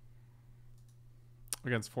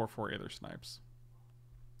 Against 4/4 Aether Snipes.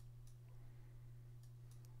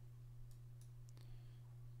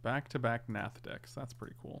 Back-to-back Nath decks. That's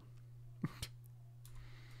pretty cool.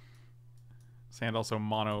 And also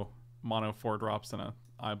mono 4 drops and a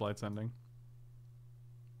Eye Blight's Ending.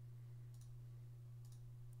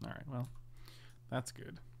 Alright, well, that's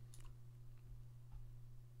good.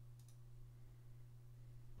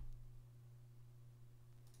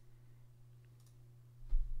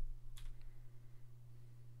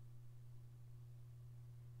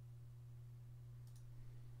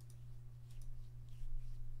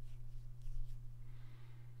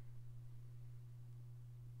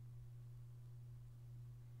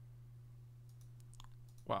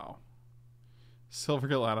 Wow.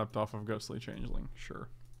 Silvergill Adept off of Ghostly Changeling. Sure.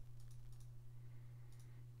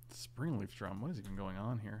 Springleaf Drum. What is even going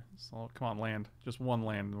on here? Come on, land. Just one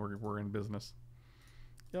land and we're in business.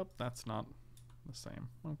 Yep, that's not the same.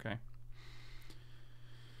 Okay.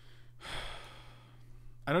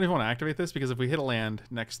 I don't even want to activate this because if we hit a land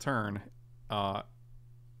next turn,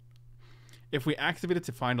 if we activate it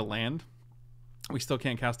to find a land, we still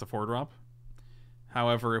can't cast a 4-drop.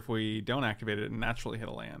 However, if we don't activate it and naturally hit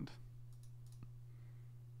a land.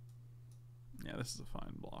 Yeah, this is a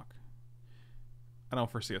fine block. I don't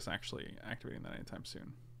foresee us actually activating that anytime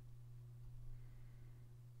soon.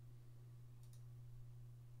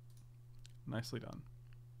 Nicely done.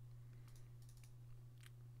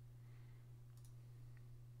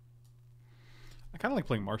 I kind of like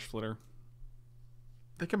playing Marsh Flitter.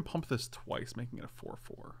 They can pump this twice, making it a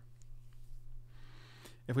 4/4.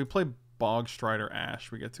 If we play Bog Strider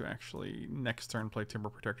Ash, we get to actually next turn play Timber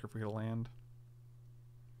Protector if we hit a land.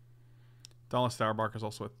 Dauntless Stourbark is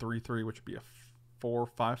also a 3/3, which would be a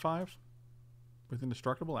 4/5/5 with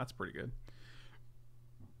Indestructible. That's pretty good.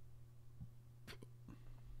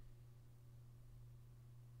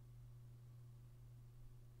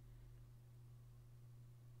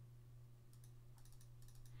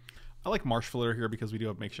 I like Marsh Flitter here because we do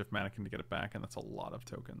have Makeshift Mannequin to get it back, and that's a lot of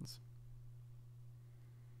tokens.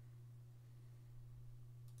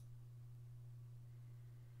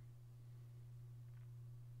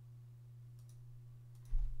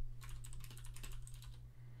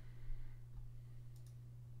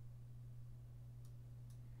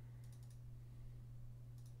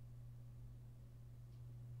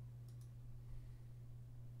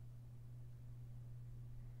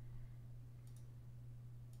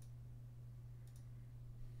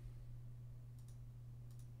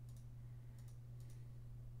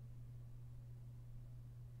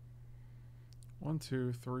 One,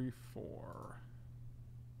 two, three, four.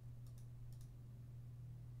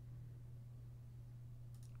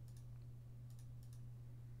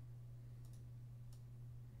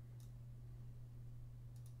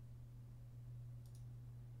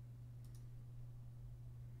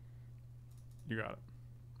 You got it.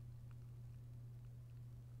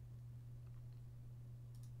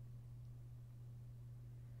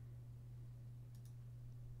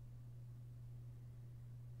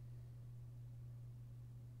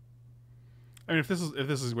 I mean, if this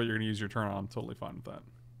is what you're going to use your turn on, I'm totally fine with that.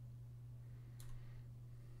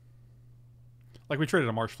 Like, we traded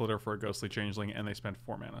a Marsh Flitter for a Ghostly Changeling, and they spent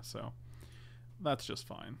 4 mana, so that's just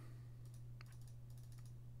fine.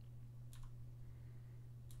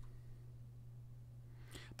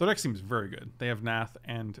 The deck seems very good. They have Nath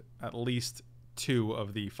and at least 2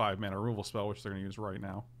 of the 5-mana removal spell, which they're going to use right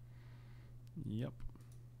now. Yep.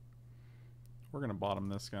 We're going to bottom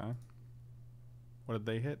this guy. What did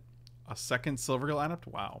they hit? A second Silvergill Adept?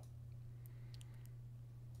 Wow.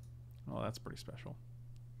 Oh, that's pretty special.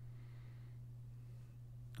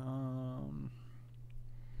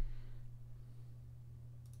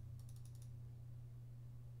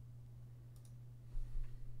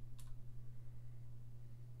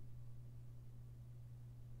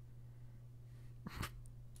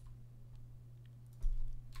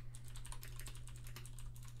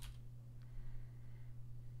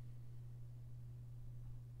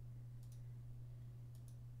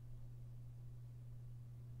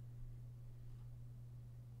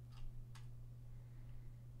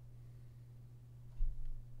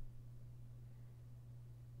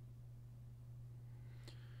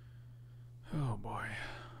 Oh boy.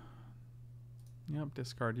 Yep,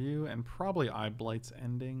 discard you, and probably Eye Blight's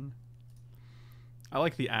ending. I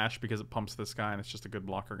like the Ash because it pumps this guy, and it's just a good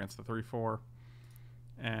blocker against the 3/4.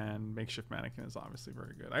 And Makeshift Mannequin is obviously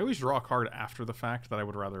very good. I always draw a card after the fact that I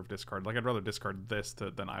would rather have discarded. Like, I'd rather discard this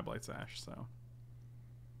than Eye Blight's Ash, so...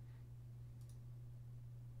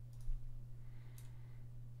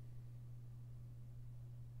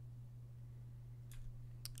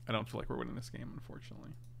 I don't feel like we're winning this game,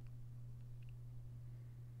 unfortunately.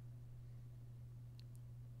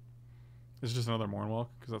 It's just another Mournwalk,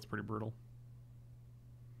 because that's pretty brutal.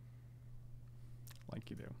 Like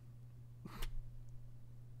you do.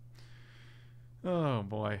 Oh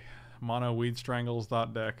boy. Mono Weed Strangles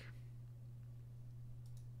deck.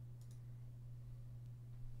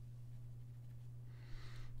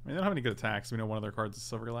 I mean, they don't have any good attacks. We know one of their cards is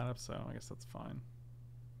Silvergill Adept, so I guess that's fine.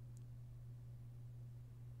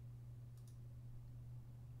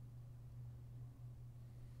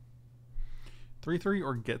 Three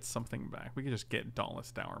or get something back. We could just get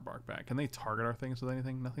Dauntless Dowerbark back. Can they target our things with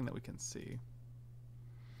anything? Nothing that we can see.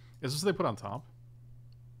 Is this what they put on top?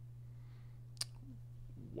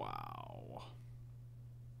 Wow.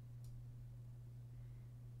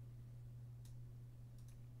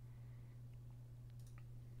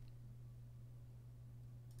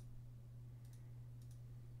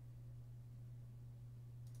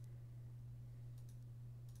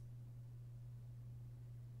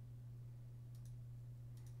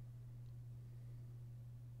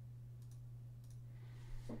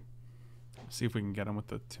 See if we can get him with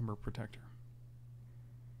the Timber Protector.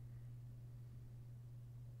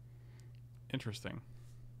 Interesting.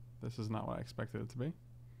 This is not what I expected it to be.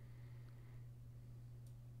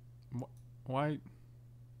 Why?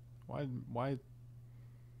 Why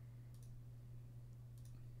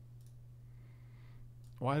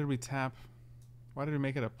did we tap? Why did we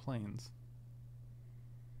make it a Plains?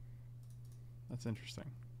 That's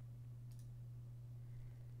interesting.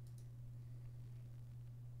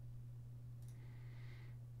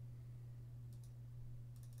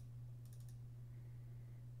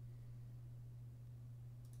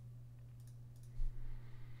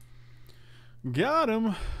 Got him.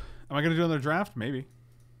 Am I going to do another draft? Maybe.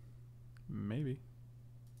 Maybe.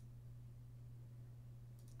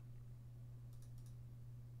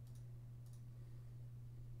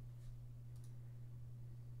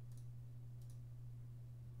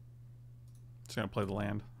 Just going to play the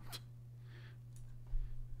land.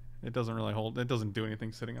 It doesn't really hold. It doesn't do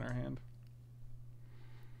anything sitting in our hand.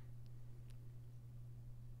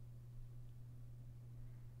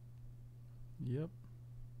 Yep.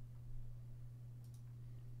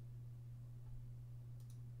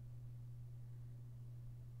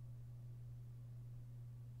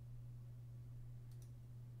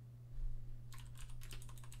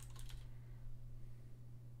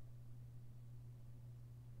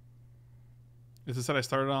 Is this that I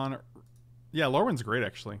started on? Yeah, Lorwyn's great,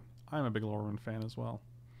 actually. I'm a big Lorwyn fan as well.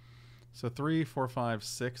 So 3, 4, 5,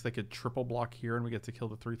 6. They could triple block here, and we get to kill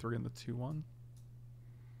the 3/3 and the 2/1.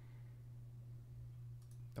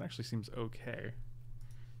 That actually seems okay.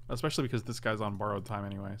 Especially because this guy's on borrowed time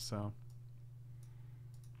anyway, so...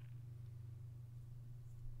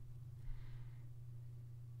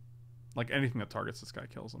 Like, anything that targets this guy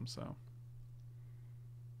kills him, so...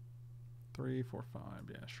 3, 4, 5.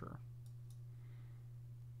 Yeah, sure.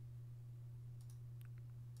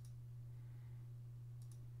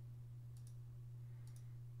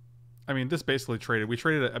 I mean, this basically traded... We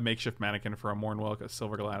traded a makeshift mannequin for a Mournwalk, a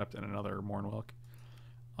Silvergill Adept, and another Mournwalk.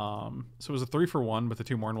 So it was a 3-for-1, but the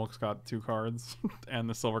 2 Mournwalks got 2 cards, and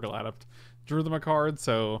the Silvergill Adept drew them a card,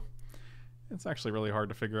 so it's actually really hard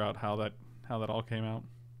to figure out how that all came out.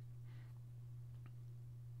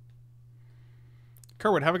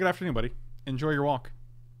 Kerwood, have a good afternoon, buddy. Enjoy your walk.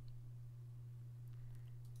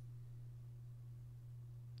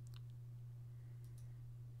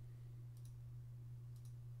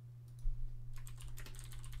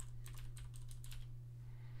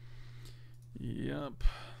 Yep.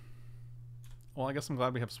 Well, I guess I'm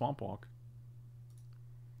glad we have Swamp Walk.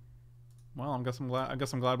 Well, I guess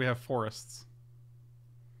I'm glad we have forests.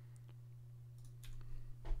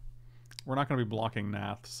 We're not going to be blocking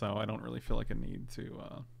Nath, so I don't really feel like a need to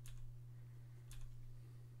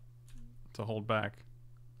hold back.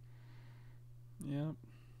 Yep.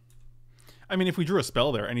 I mean, if we drew a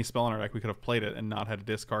spell there, any spell in our deck, we could have played it and not had to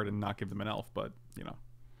discard and not give them an elf, but, you know,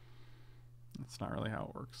 that's not really how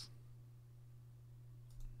it works.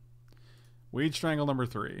 Weed Strangle number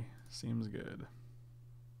 3. Seems good.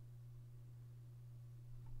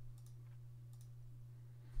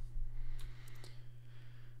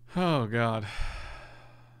 Oh, God.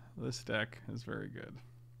 This deck is very good.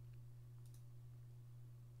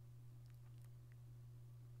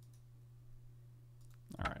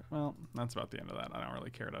 Alright, well, that's about the end of that. I don't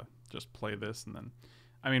really care to just play this and then...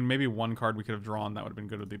 I mean, maybe one card we could have drawn that would have been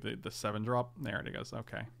good would be the 7-drop. There it goes,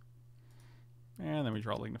 okay. And then we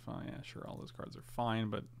draw Lignify. Yeah, sure, all those cards are fine,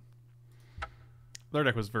 but... Their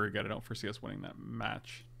deck was very good. I don't foresee us winning that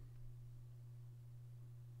match.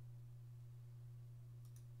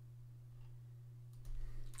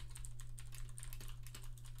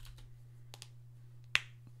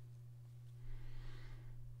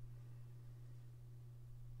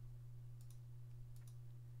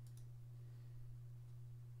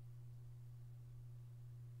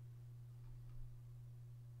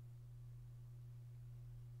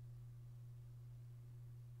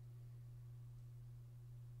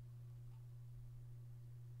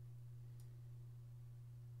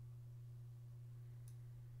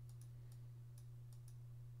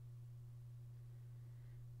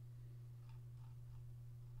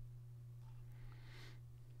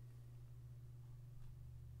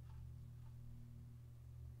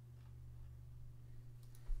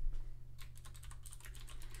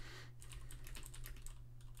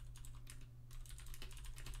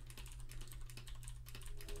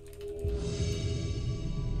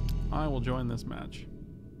 I will join this match.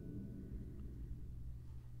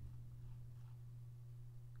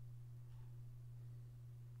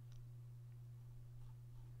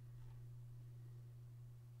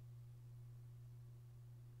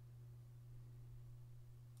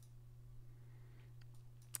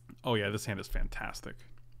 Oh yeah, this hand is fantastic.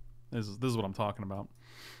 This is what I'm talking about.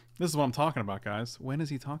 This is what I'm talking about, guys. When is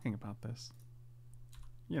he talking about this?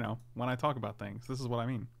 You know, when I talk about things, this is what I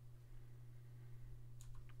mean.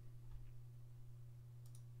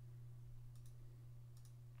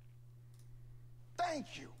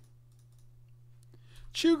 Thank you.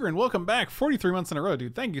 Chugrin, welcome back. 43 months in a row,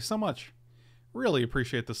 dude. Thank you so much. Really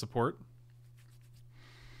appreciate the support.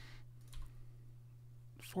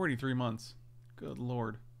 43 months. Good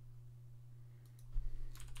lord.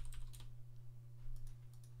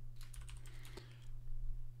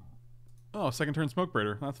 Oh, second turn Smoke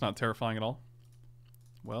Braider. That's not terrifying at all.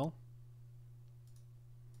 Well.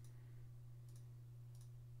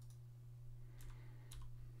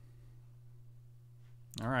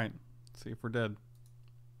 Alright. See if we're dead.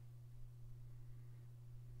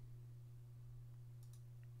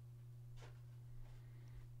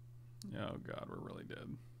 Oh god, we're really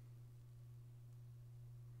dead.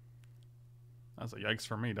 That's a yikes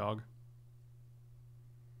for me, dog.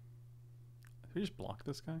 Did we just block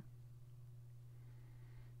this guy?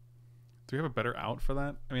 Do we have a better out for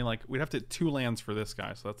that? I mean, like, we'd have to 2 lands for this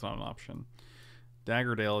guy, so that's not an option.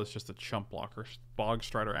 Daggerdale is just a chump blocker. Bog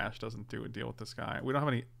Strider Ash doesn't do a deal with this guy. We don't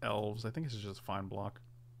have any elves. I think this is just a fine block.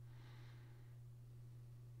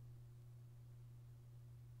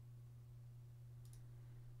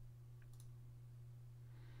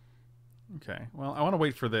 Okay, well, I want to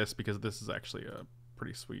wait for this because this is actually a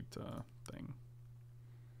pretty sweet thing.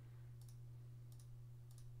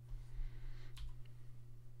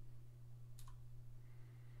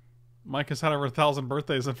 Mike has had over 1,000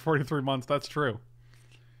 birthdays in 43 months. That's true.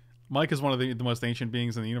 Mike is one of the most ancient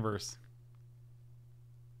beings in the universe.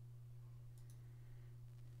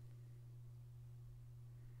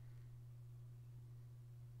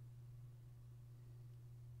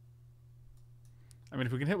 I mean,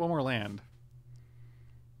 if we can hit one more land,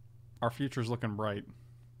 our future's looking bright.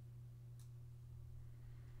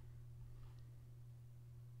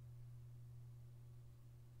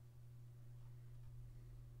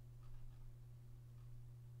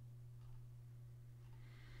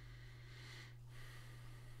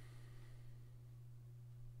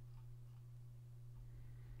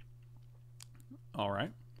 All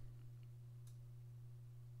right.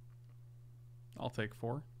 I'll take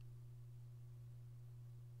 4.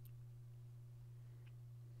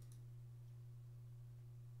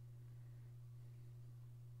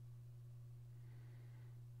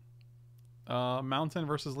 Mountain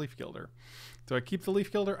versus Leaf Gilder. Do I keep the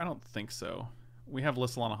Leaf Gilder? I don't think so. We have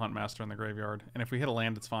Lissalana Huntmaster in the graveyard, and if we hit a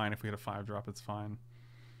land, it's fine. If we hit a 5-drop, it's fine.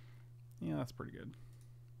 Yeah, that's pretty good.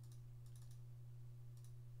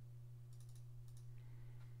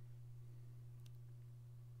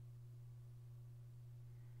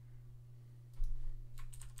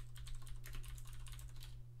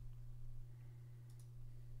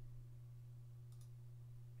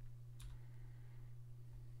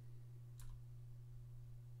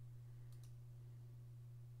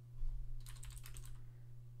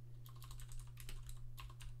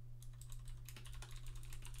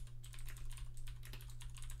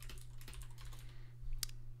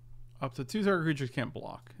 Up to 2 target creatures can't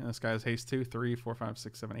block. And this guy has haste 2, 3, 4, 5,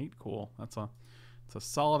 6, 7, 8. Cool. That's a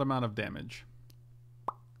solid amount of damage.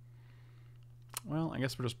 Well, I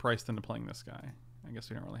guess we're just priced into playing this guy. I guess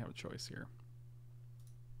we don't really have a choice here.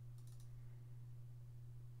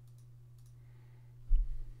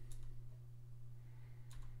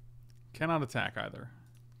 Cannot attack either,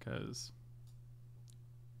 because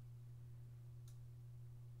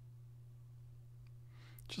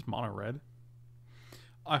just mono red.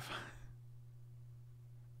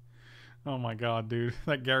 Oh my god, dude.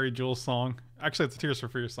 That Gary Jules song. Actually, it's a Tears for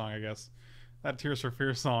Fears song, I guess. That Tears for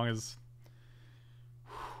Fears song is...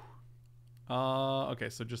 okay,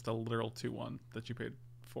 so just a literal 2-1 that you paid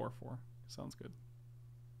 4 for. Sounds good.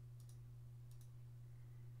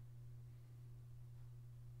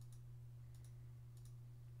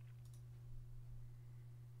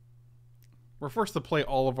 We're forced to play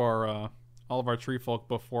all of our Tree Folk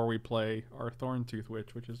before we play our Thorntooth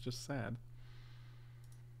Witch, which is just sad.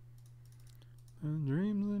 The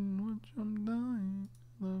dreams in which I'm dying,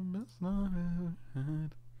 the best I've ever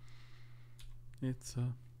had. It's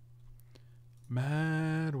a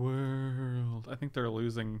mad world. I think they're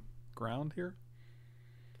losing ground here.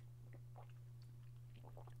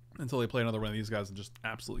 Until they play another one of these guys and just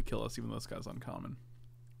absolutely kill us, even though this guy's uncommon.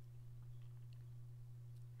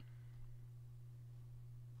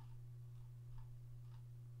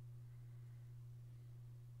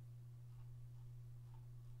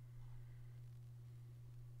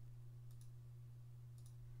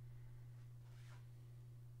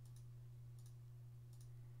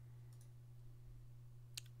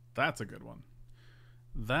 That's a good one.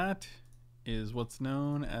 That is what's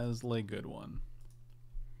known as a good one.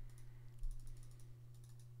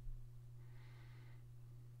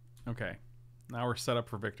 Okay, now we're set up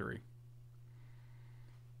for victory.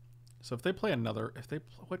 So if they play another,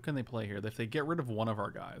 what can they play here? If they get rid of one of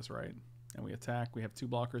our guys, right? And we attack, we have 2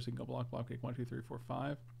 blockers. We can go block, take 1, 2, 3, 4,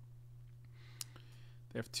 5.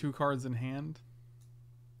 They have 2 cards in hand.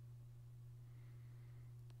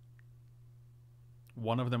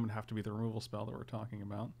 One of them would have to be the removal spell that we're talking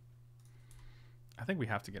about. I think we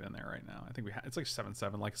have to get in there right now. I think it's like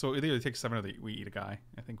 7/7. Like, so either they take 7 or we eat a guy.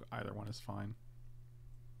 I think either one is fine.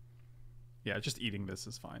 Yeah, just eating this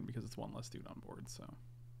is fine because it's 1 less dude on board. So.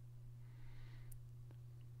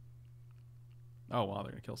 Oh wow,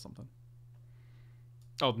 they're gonna kill something.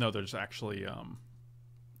 Oh no, they're just actually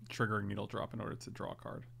triggering Needle Drop in order to draw a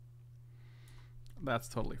card. That's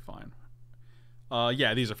totally fine.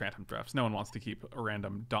 Yeah, these are phantom drafts. No one wants to keep a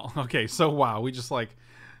random doll. Okay, so wow, we just like,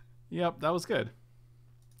 yep, that was good.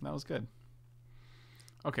 That was good.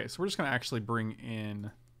 Okay, so we're just gonna actually bring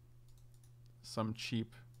in some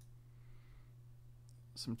cheaps.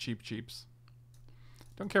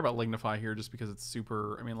 Don't care about Lignify here just because it's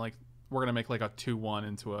super. I mean, like, we're gonna make like a 2/1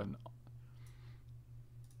 into an.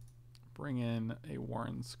 Bring in a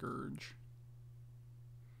Warren Scourge.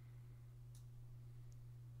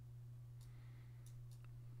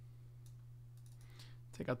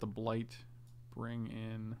 Take out the Blight. Bring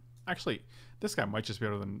in... Actually, this guy might just be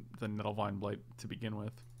better than Nettlevine Blight to begin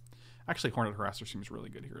with. Actually, Hornet Harasser seems really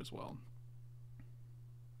good here as well.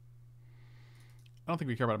 I don't think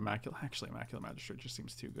we care about Immaculate... Actually, Immaculate Magistrate just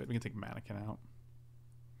seems too good. We can take Mannequin out.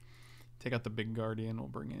 Take out the Big Guardian. We'll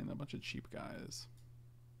bring in a bunch of cheap guys.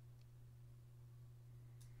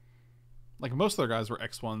 Like, most of their guys were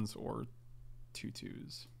X1s or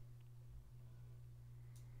 2/2s.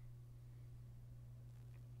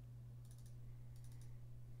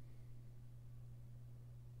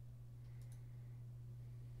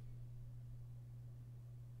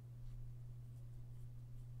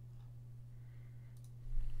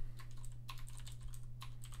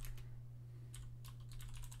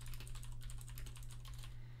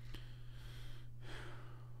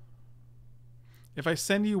 If I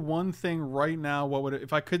send you one thing right now, what would it,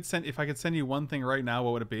 if I could send you one thing right now,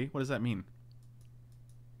 what would it be? What does that mean?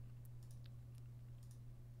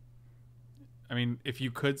 I mean, if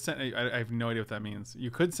you could send... I have no idea what that means. You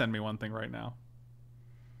could send me one thing right now.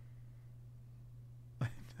 I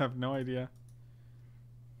have no idea.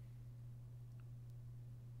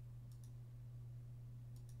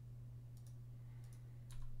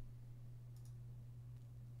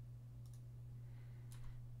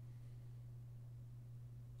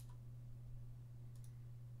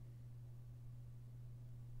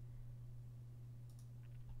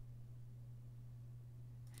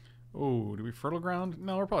 Oh, do we Fertile Ground?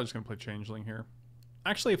 No, we're probably just going to play Changeling here.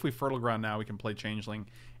 Actually, if we Fertile Ground now, we can play Changeling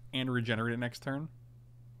and regenerate it next turn.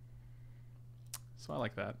 So I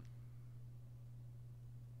like that.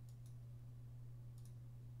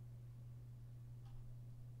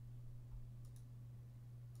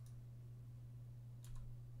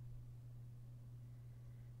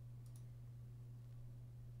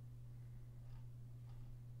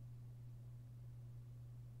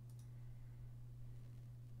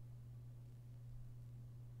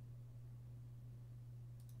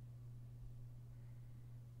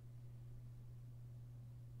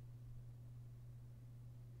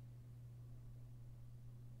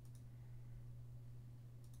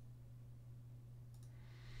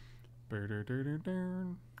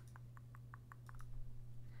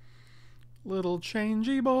 Little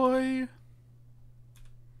changey boy.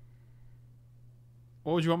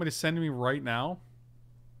 What would you want me to send me right now?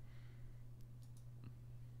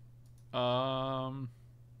 I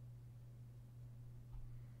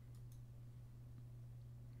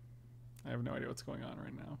have no idea what's going on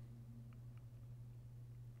right now.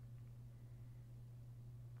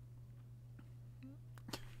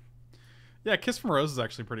 Yeah, Kiss from a Rose is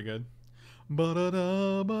actually pretty good. There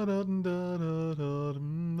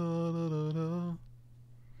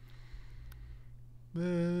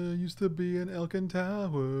used to be an Elkin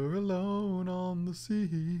Tower alone on the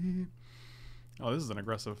sea. Oh, this is an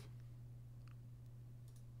aggressive.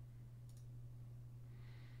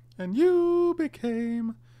 And you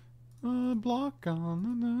became a block on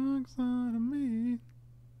the dark side of me.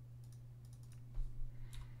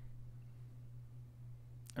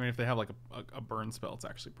 I mean, if they have like a burn spell, it's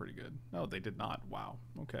actually pretty good. No, they did not. Wow.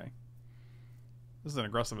 Okay. This is an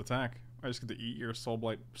aggressive attack. I just get to eat your Soul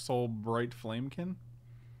Bright Flamekin.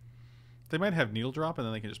 They might have Needle Drop and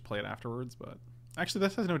then they can just play it afterwards, but actually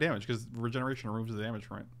this has no damage because regeneration removes the damage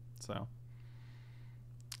from it. So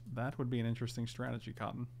that would be an interesting strategy,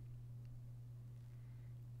 Cotton.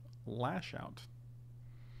 Lash Out.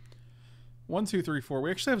 1, 2, 3, 4.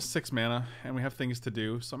 We actually have 6 mana, and we have things to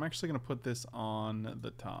do, so I'm actually going to put this on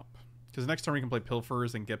the top. Because next turn we can play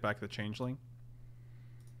Pilfers and get back the Changeling.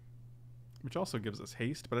 Which also gives us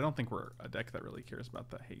haste, but I don't think we're a deck that really cares about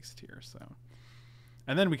the haste here, so...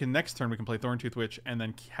 And then we can, next turn, we can play Thorntooth Witch, and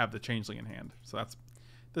then have the Changeling in hand. So that's...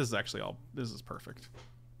 This is actually all... This is perfect.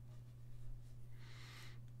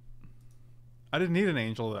 I didn't need an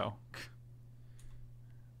Angel, though.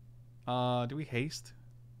 Do we haste?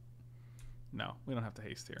 No, we don't have to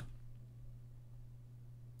haste here.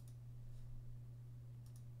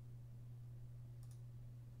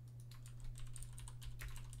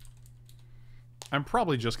 I'm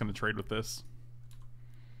probably just going to trade with this.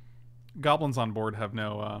 Goblins on board have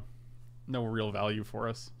no real value for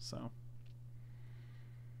us, so...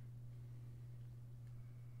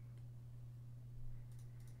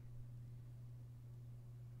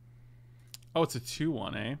 Oh, it's a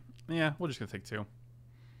 2-1, eh? Yeah, we're just going to take 2.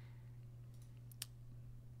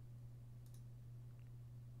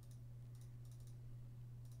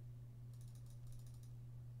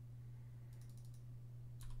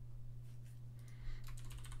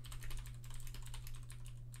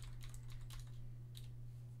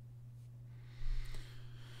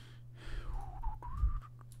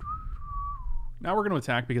 Now we're going to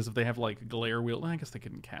attack because if they have, like, Glare Wielder... I guess they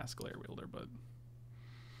couldn't cast Glare Wielder, but...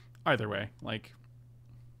 Either way, like...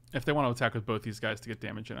 If they want to attack with both these guys to get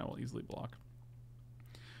damage in, I will easily block.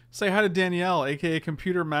 Say hi to Danielle, aka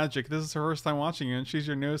Computer Magic. This is her first time watching you, and she's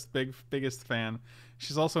your newest biggest fan.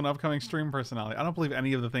 She's also an upcoming stream personality. I don't believe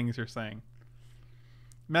any of the things you're saying.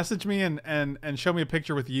 Message me and show me a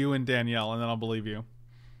picture with you and Danielle, and then I'll believe you.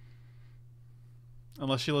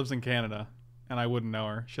 Unless she lives in Canada, and I wouldn't know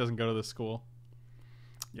her. She doesn't go to this school.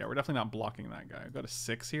 Yeah, we're definitely not blocking that guy. I've got a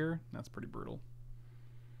 6 here. That's pretty brutal.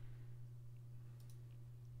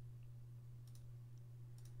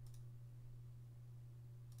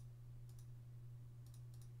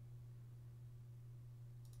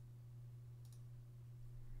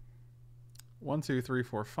 One, two, three,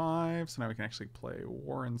 four, five. So now we can actually play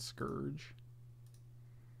Warren Scourge.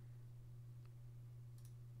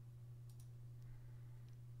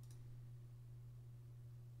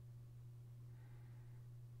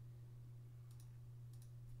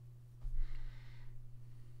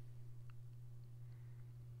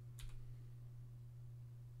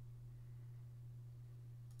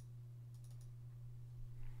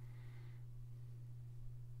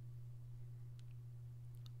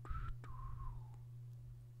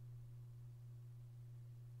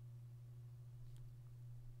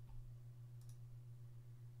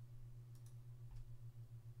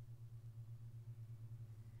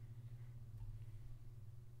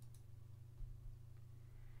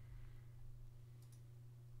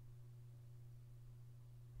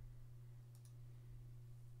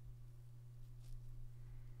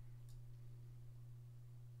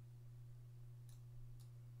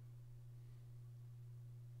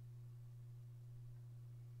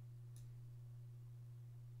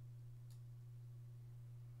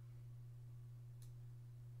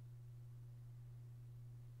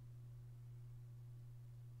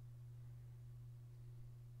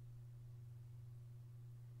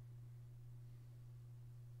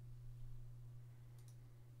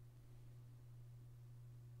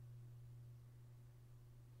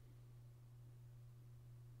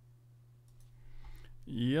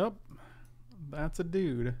 Yep. That's a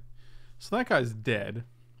dude. So that guy's dead.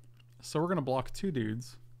 So we're going to block 2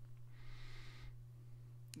 dudes.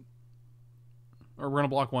 Or we're going to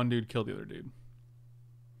block 1 dude, kill the other dude.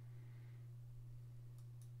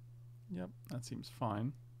 Yep, that seems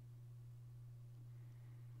fine.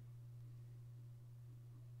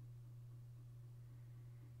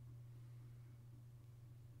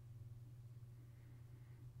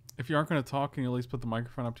 If you aren't going to talk, can you at least put the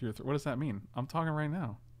microphone up to your throat? What does that mean? I'm talking right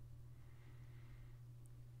now.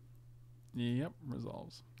 Yep,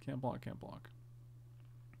 resolves. Can't block, can't block.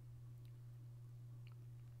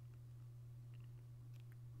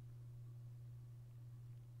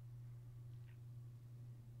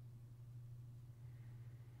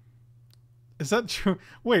 Is that true?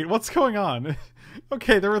 Wait, what's going on?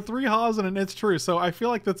 Okay, there were 3 haws and an it's true, so I feel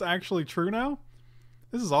like that's actually true now?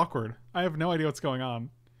 This is awkward. I have no idea what's going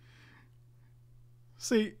on.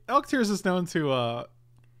 See, Elk Tears is known to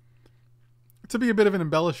be a bit of an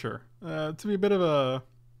embellisher. To be a bit of a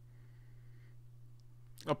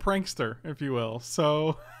prankster, if you will.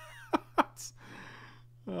 So,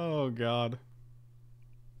 oh god.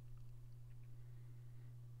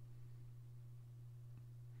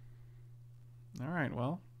 All right,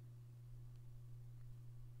 well.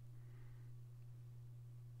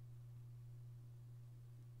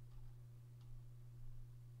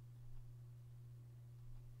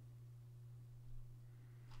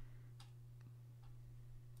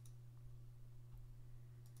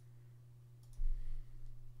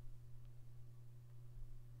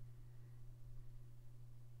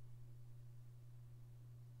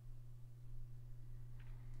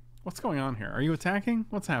 What's going on here? Are you attacking?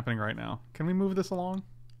 What's happening right now? Can we move this along?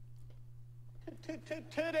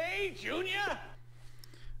 Today, Junior?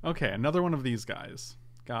 Okay, another one of these guys.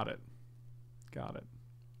 Got it. Got it.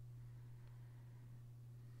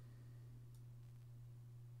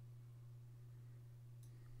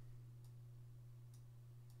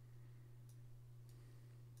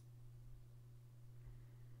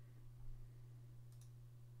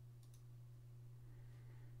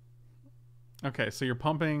 Okay, so you're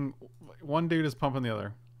pumping... One dude is pumping the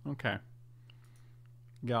other. Okay.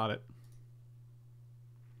 Got it.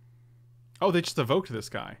 Oh, they just evoked this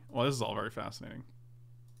guy. Well, this is all very fascinating.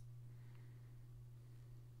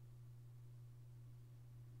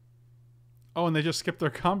 Oh, and they just skipped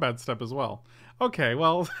their combat step as well. Okay,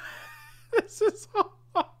 well... This is...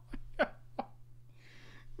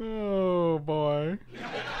 Oh, boy.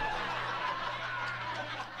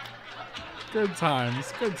 Good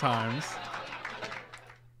times. Good times.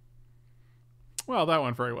 Well, that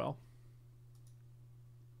went very well.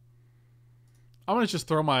 I'm going to just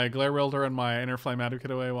throw my Glare Wielder and my Inner Flame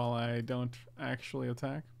Advocate away while I don't actually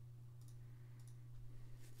attack.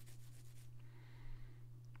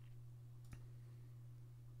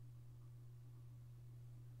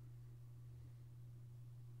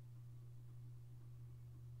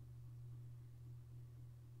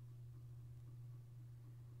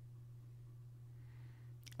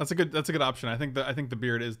 That's a good option. I think the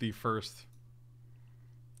beard is the first.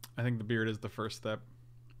 I think the beard is the first step.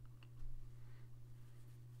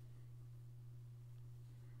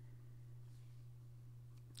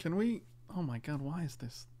 Can we... Oh my god, why is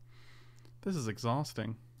this? This is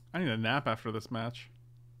exhausting. I need a nap after this match.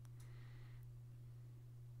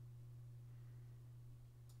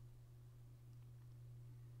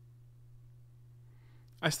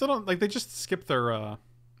 I still don't... Like, they just skipped their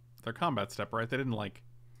combat step, right? They didn't, like...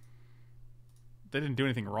 They didn't do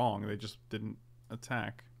anything wrong. They just didn't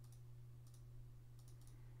attack.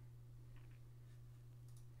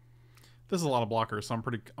 This is a lot of blockers, so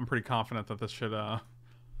I'm pretty confident that this should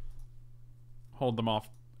hold them off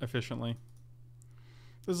efficiently.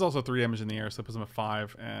 This is also 3 damage in the air, so it puts them at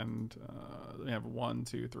 5, and we have 1,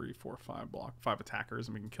 2, 3, 4, 5 attackers,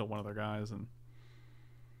 and we can kill one of their guys. And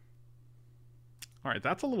all right,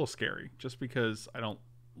 that's a little scary, just because I don't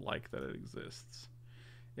like that it exists.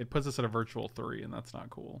 It puts us at a virtual 3, and that's not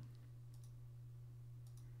cool.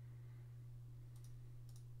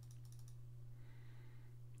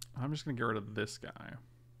 I'm just going to get rid of this guy.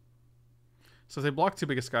 So if they block 2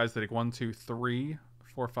 biggest guys, they take 1, 2, 3,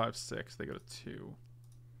 4, 5, 6. They go to 2.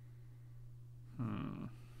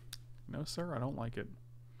 No, sir, I don't like it.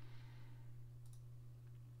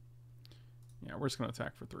 Yeah, we're just going to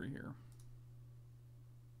attack for 3 here.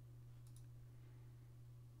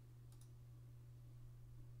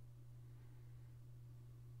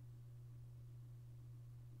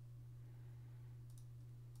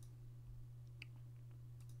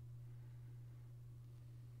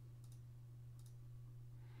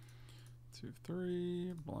 Two,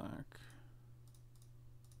 3, black.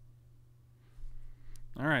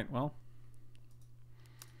 All right, well.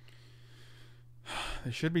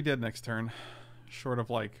 They should be dead next turn. Short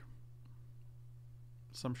of, like,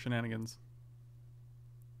 some shenanigans.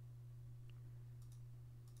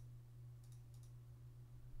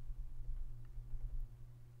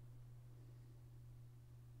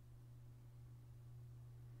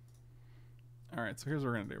 All right, so here's what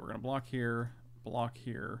we're going to do. We're going to block here, block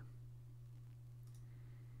here.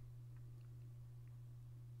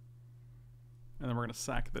 And then we're going to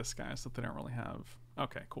sack this guy so they don't really have...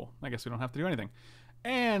 Okay, cool. I guess we don't have to do anything.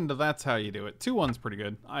 And that's how you do it. 2-1's pretty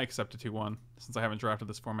good. I accept a 2-1 since I haven't drafted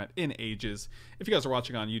this format in ages. If you guys are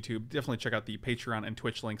watching on YouTube, definitely check out the Patreon and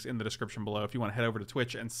Twitch links in the description below. If you want to head over to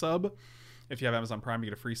Twitch and sub, if you have Amazon Prime, you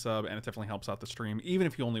get a free sub, and it definitely helps out the stream, even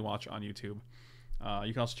if you only watch on YouTube.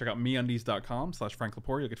 You can also check out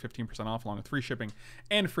meundies.com/FrankLepore. You'll get 15% off along with free shipping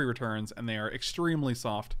and free returns, and they are extremely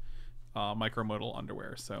soft micromodal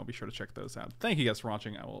underwear, so be sure to check those out. Thank you guys for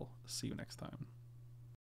watching. I will see you next time.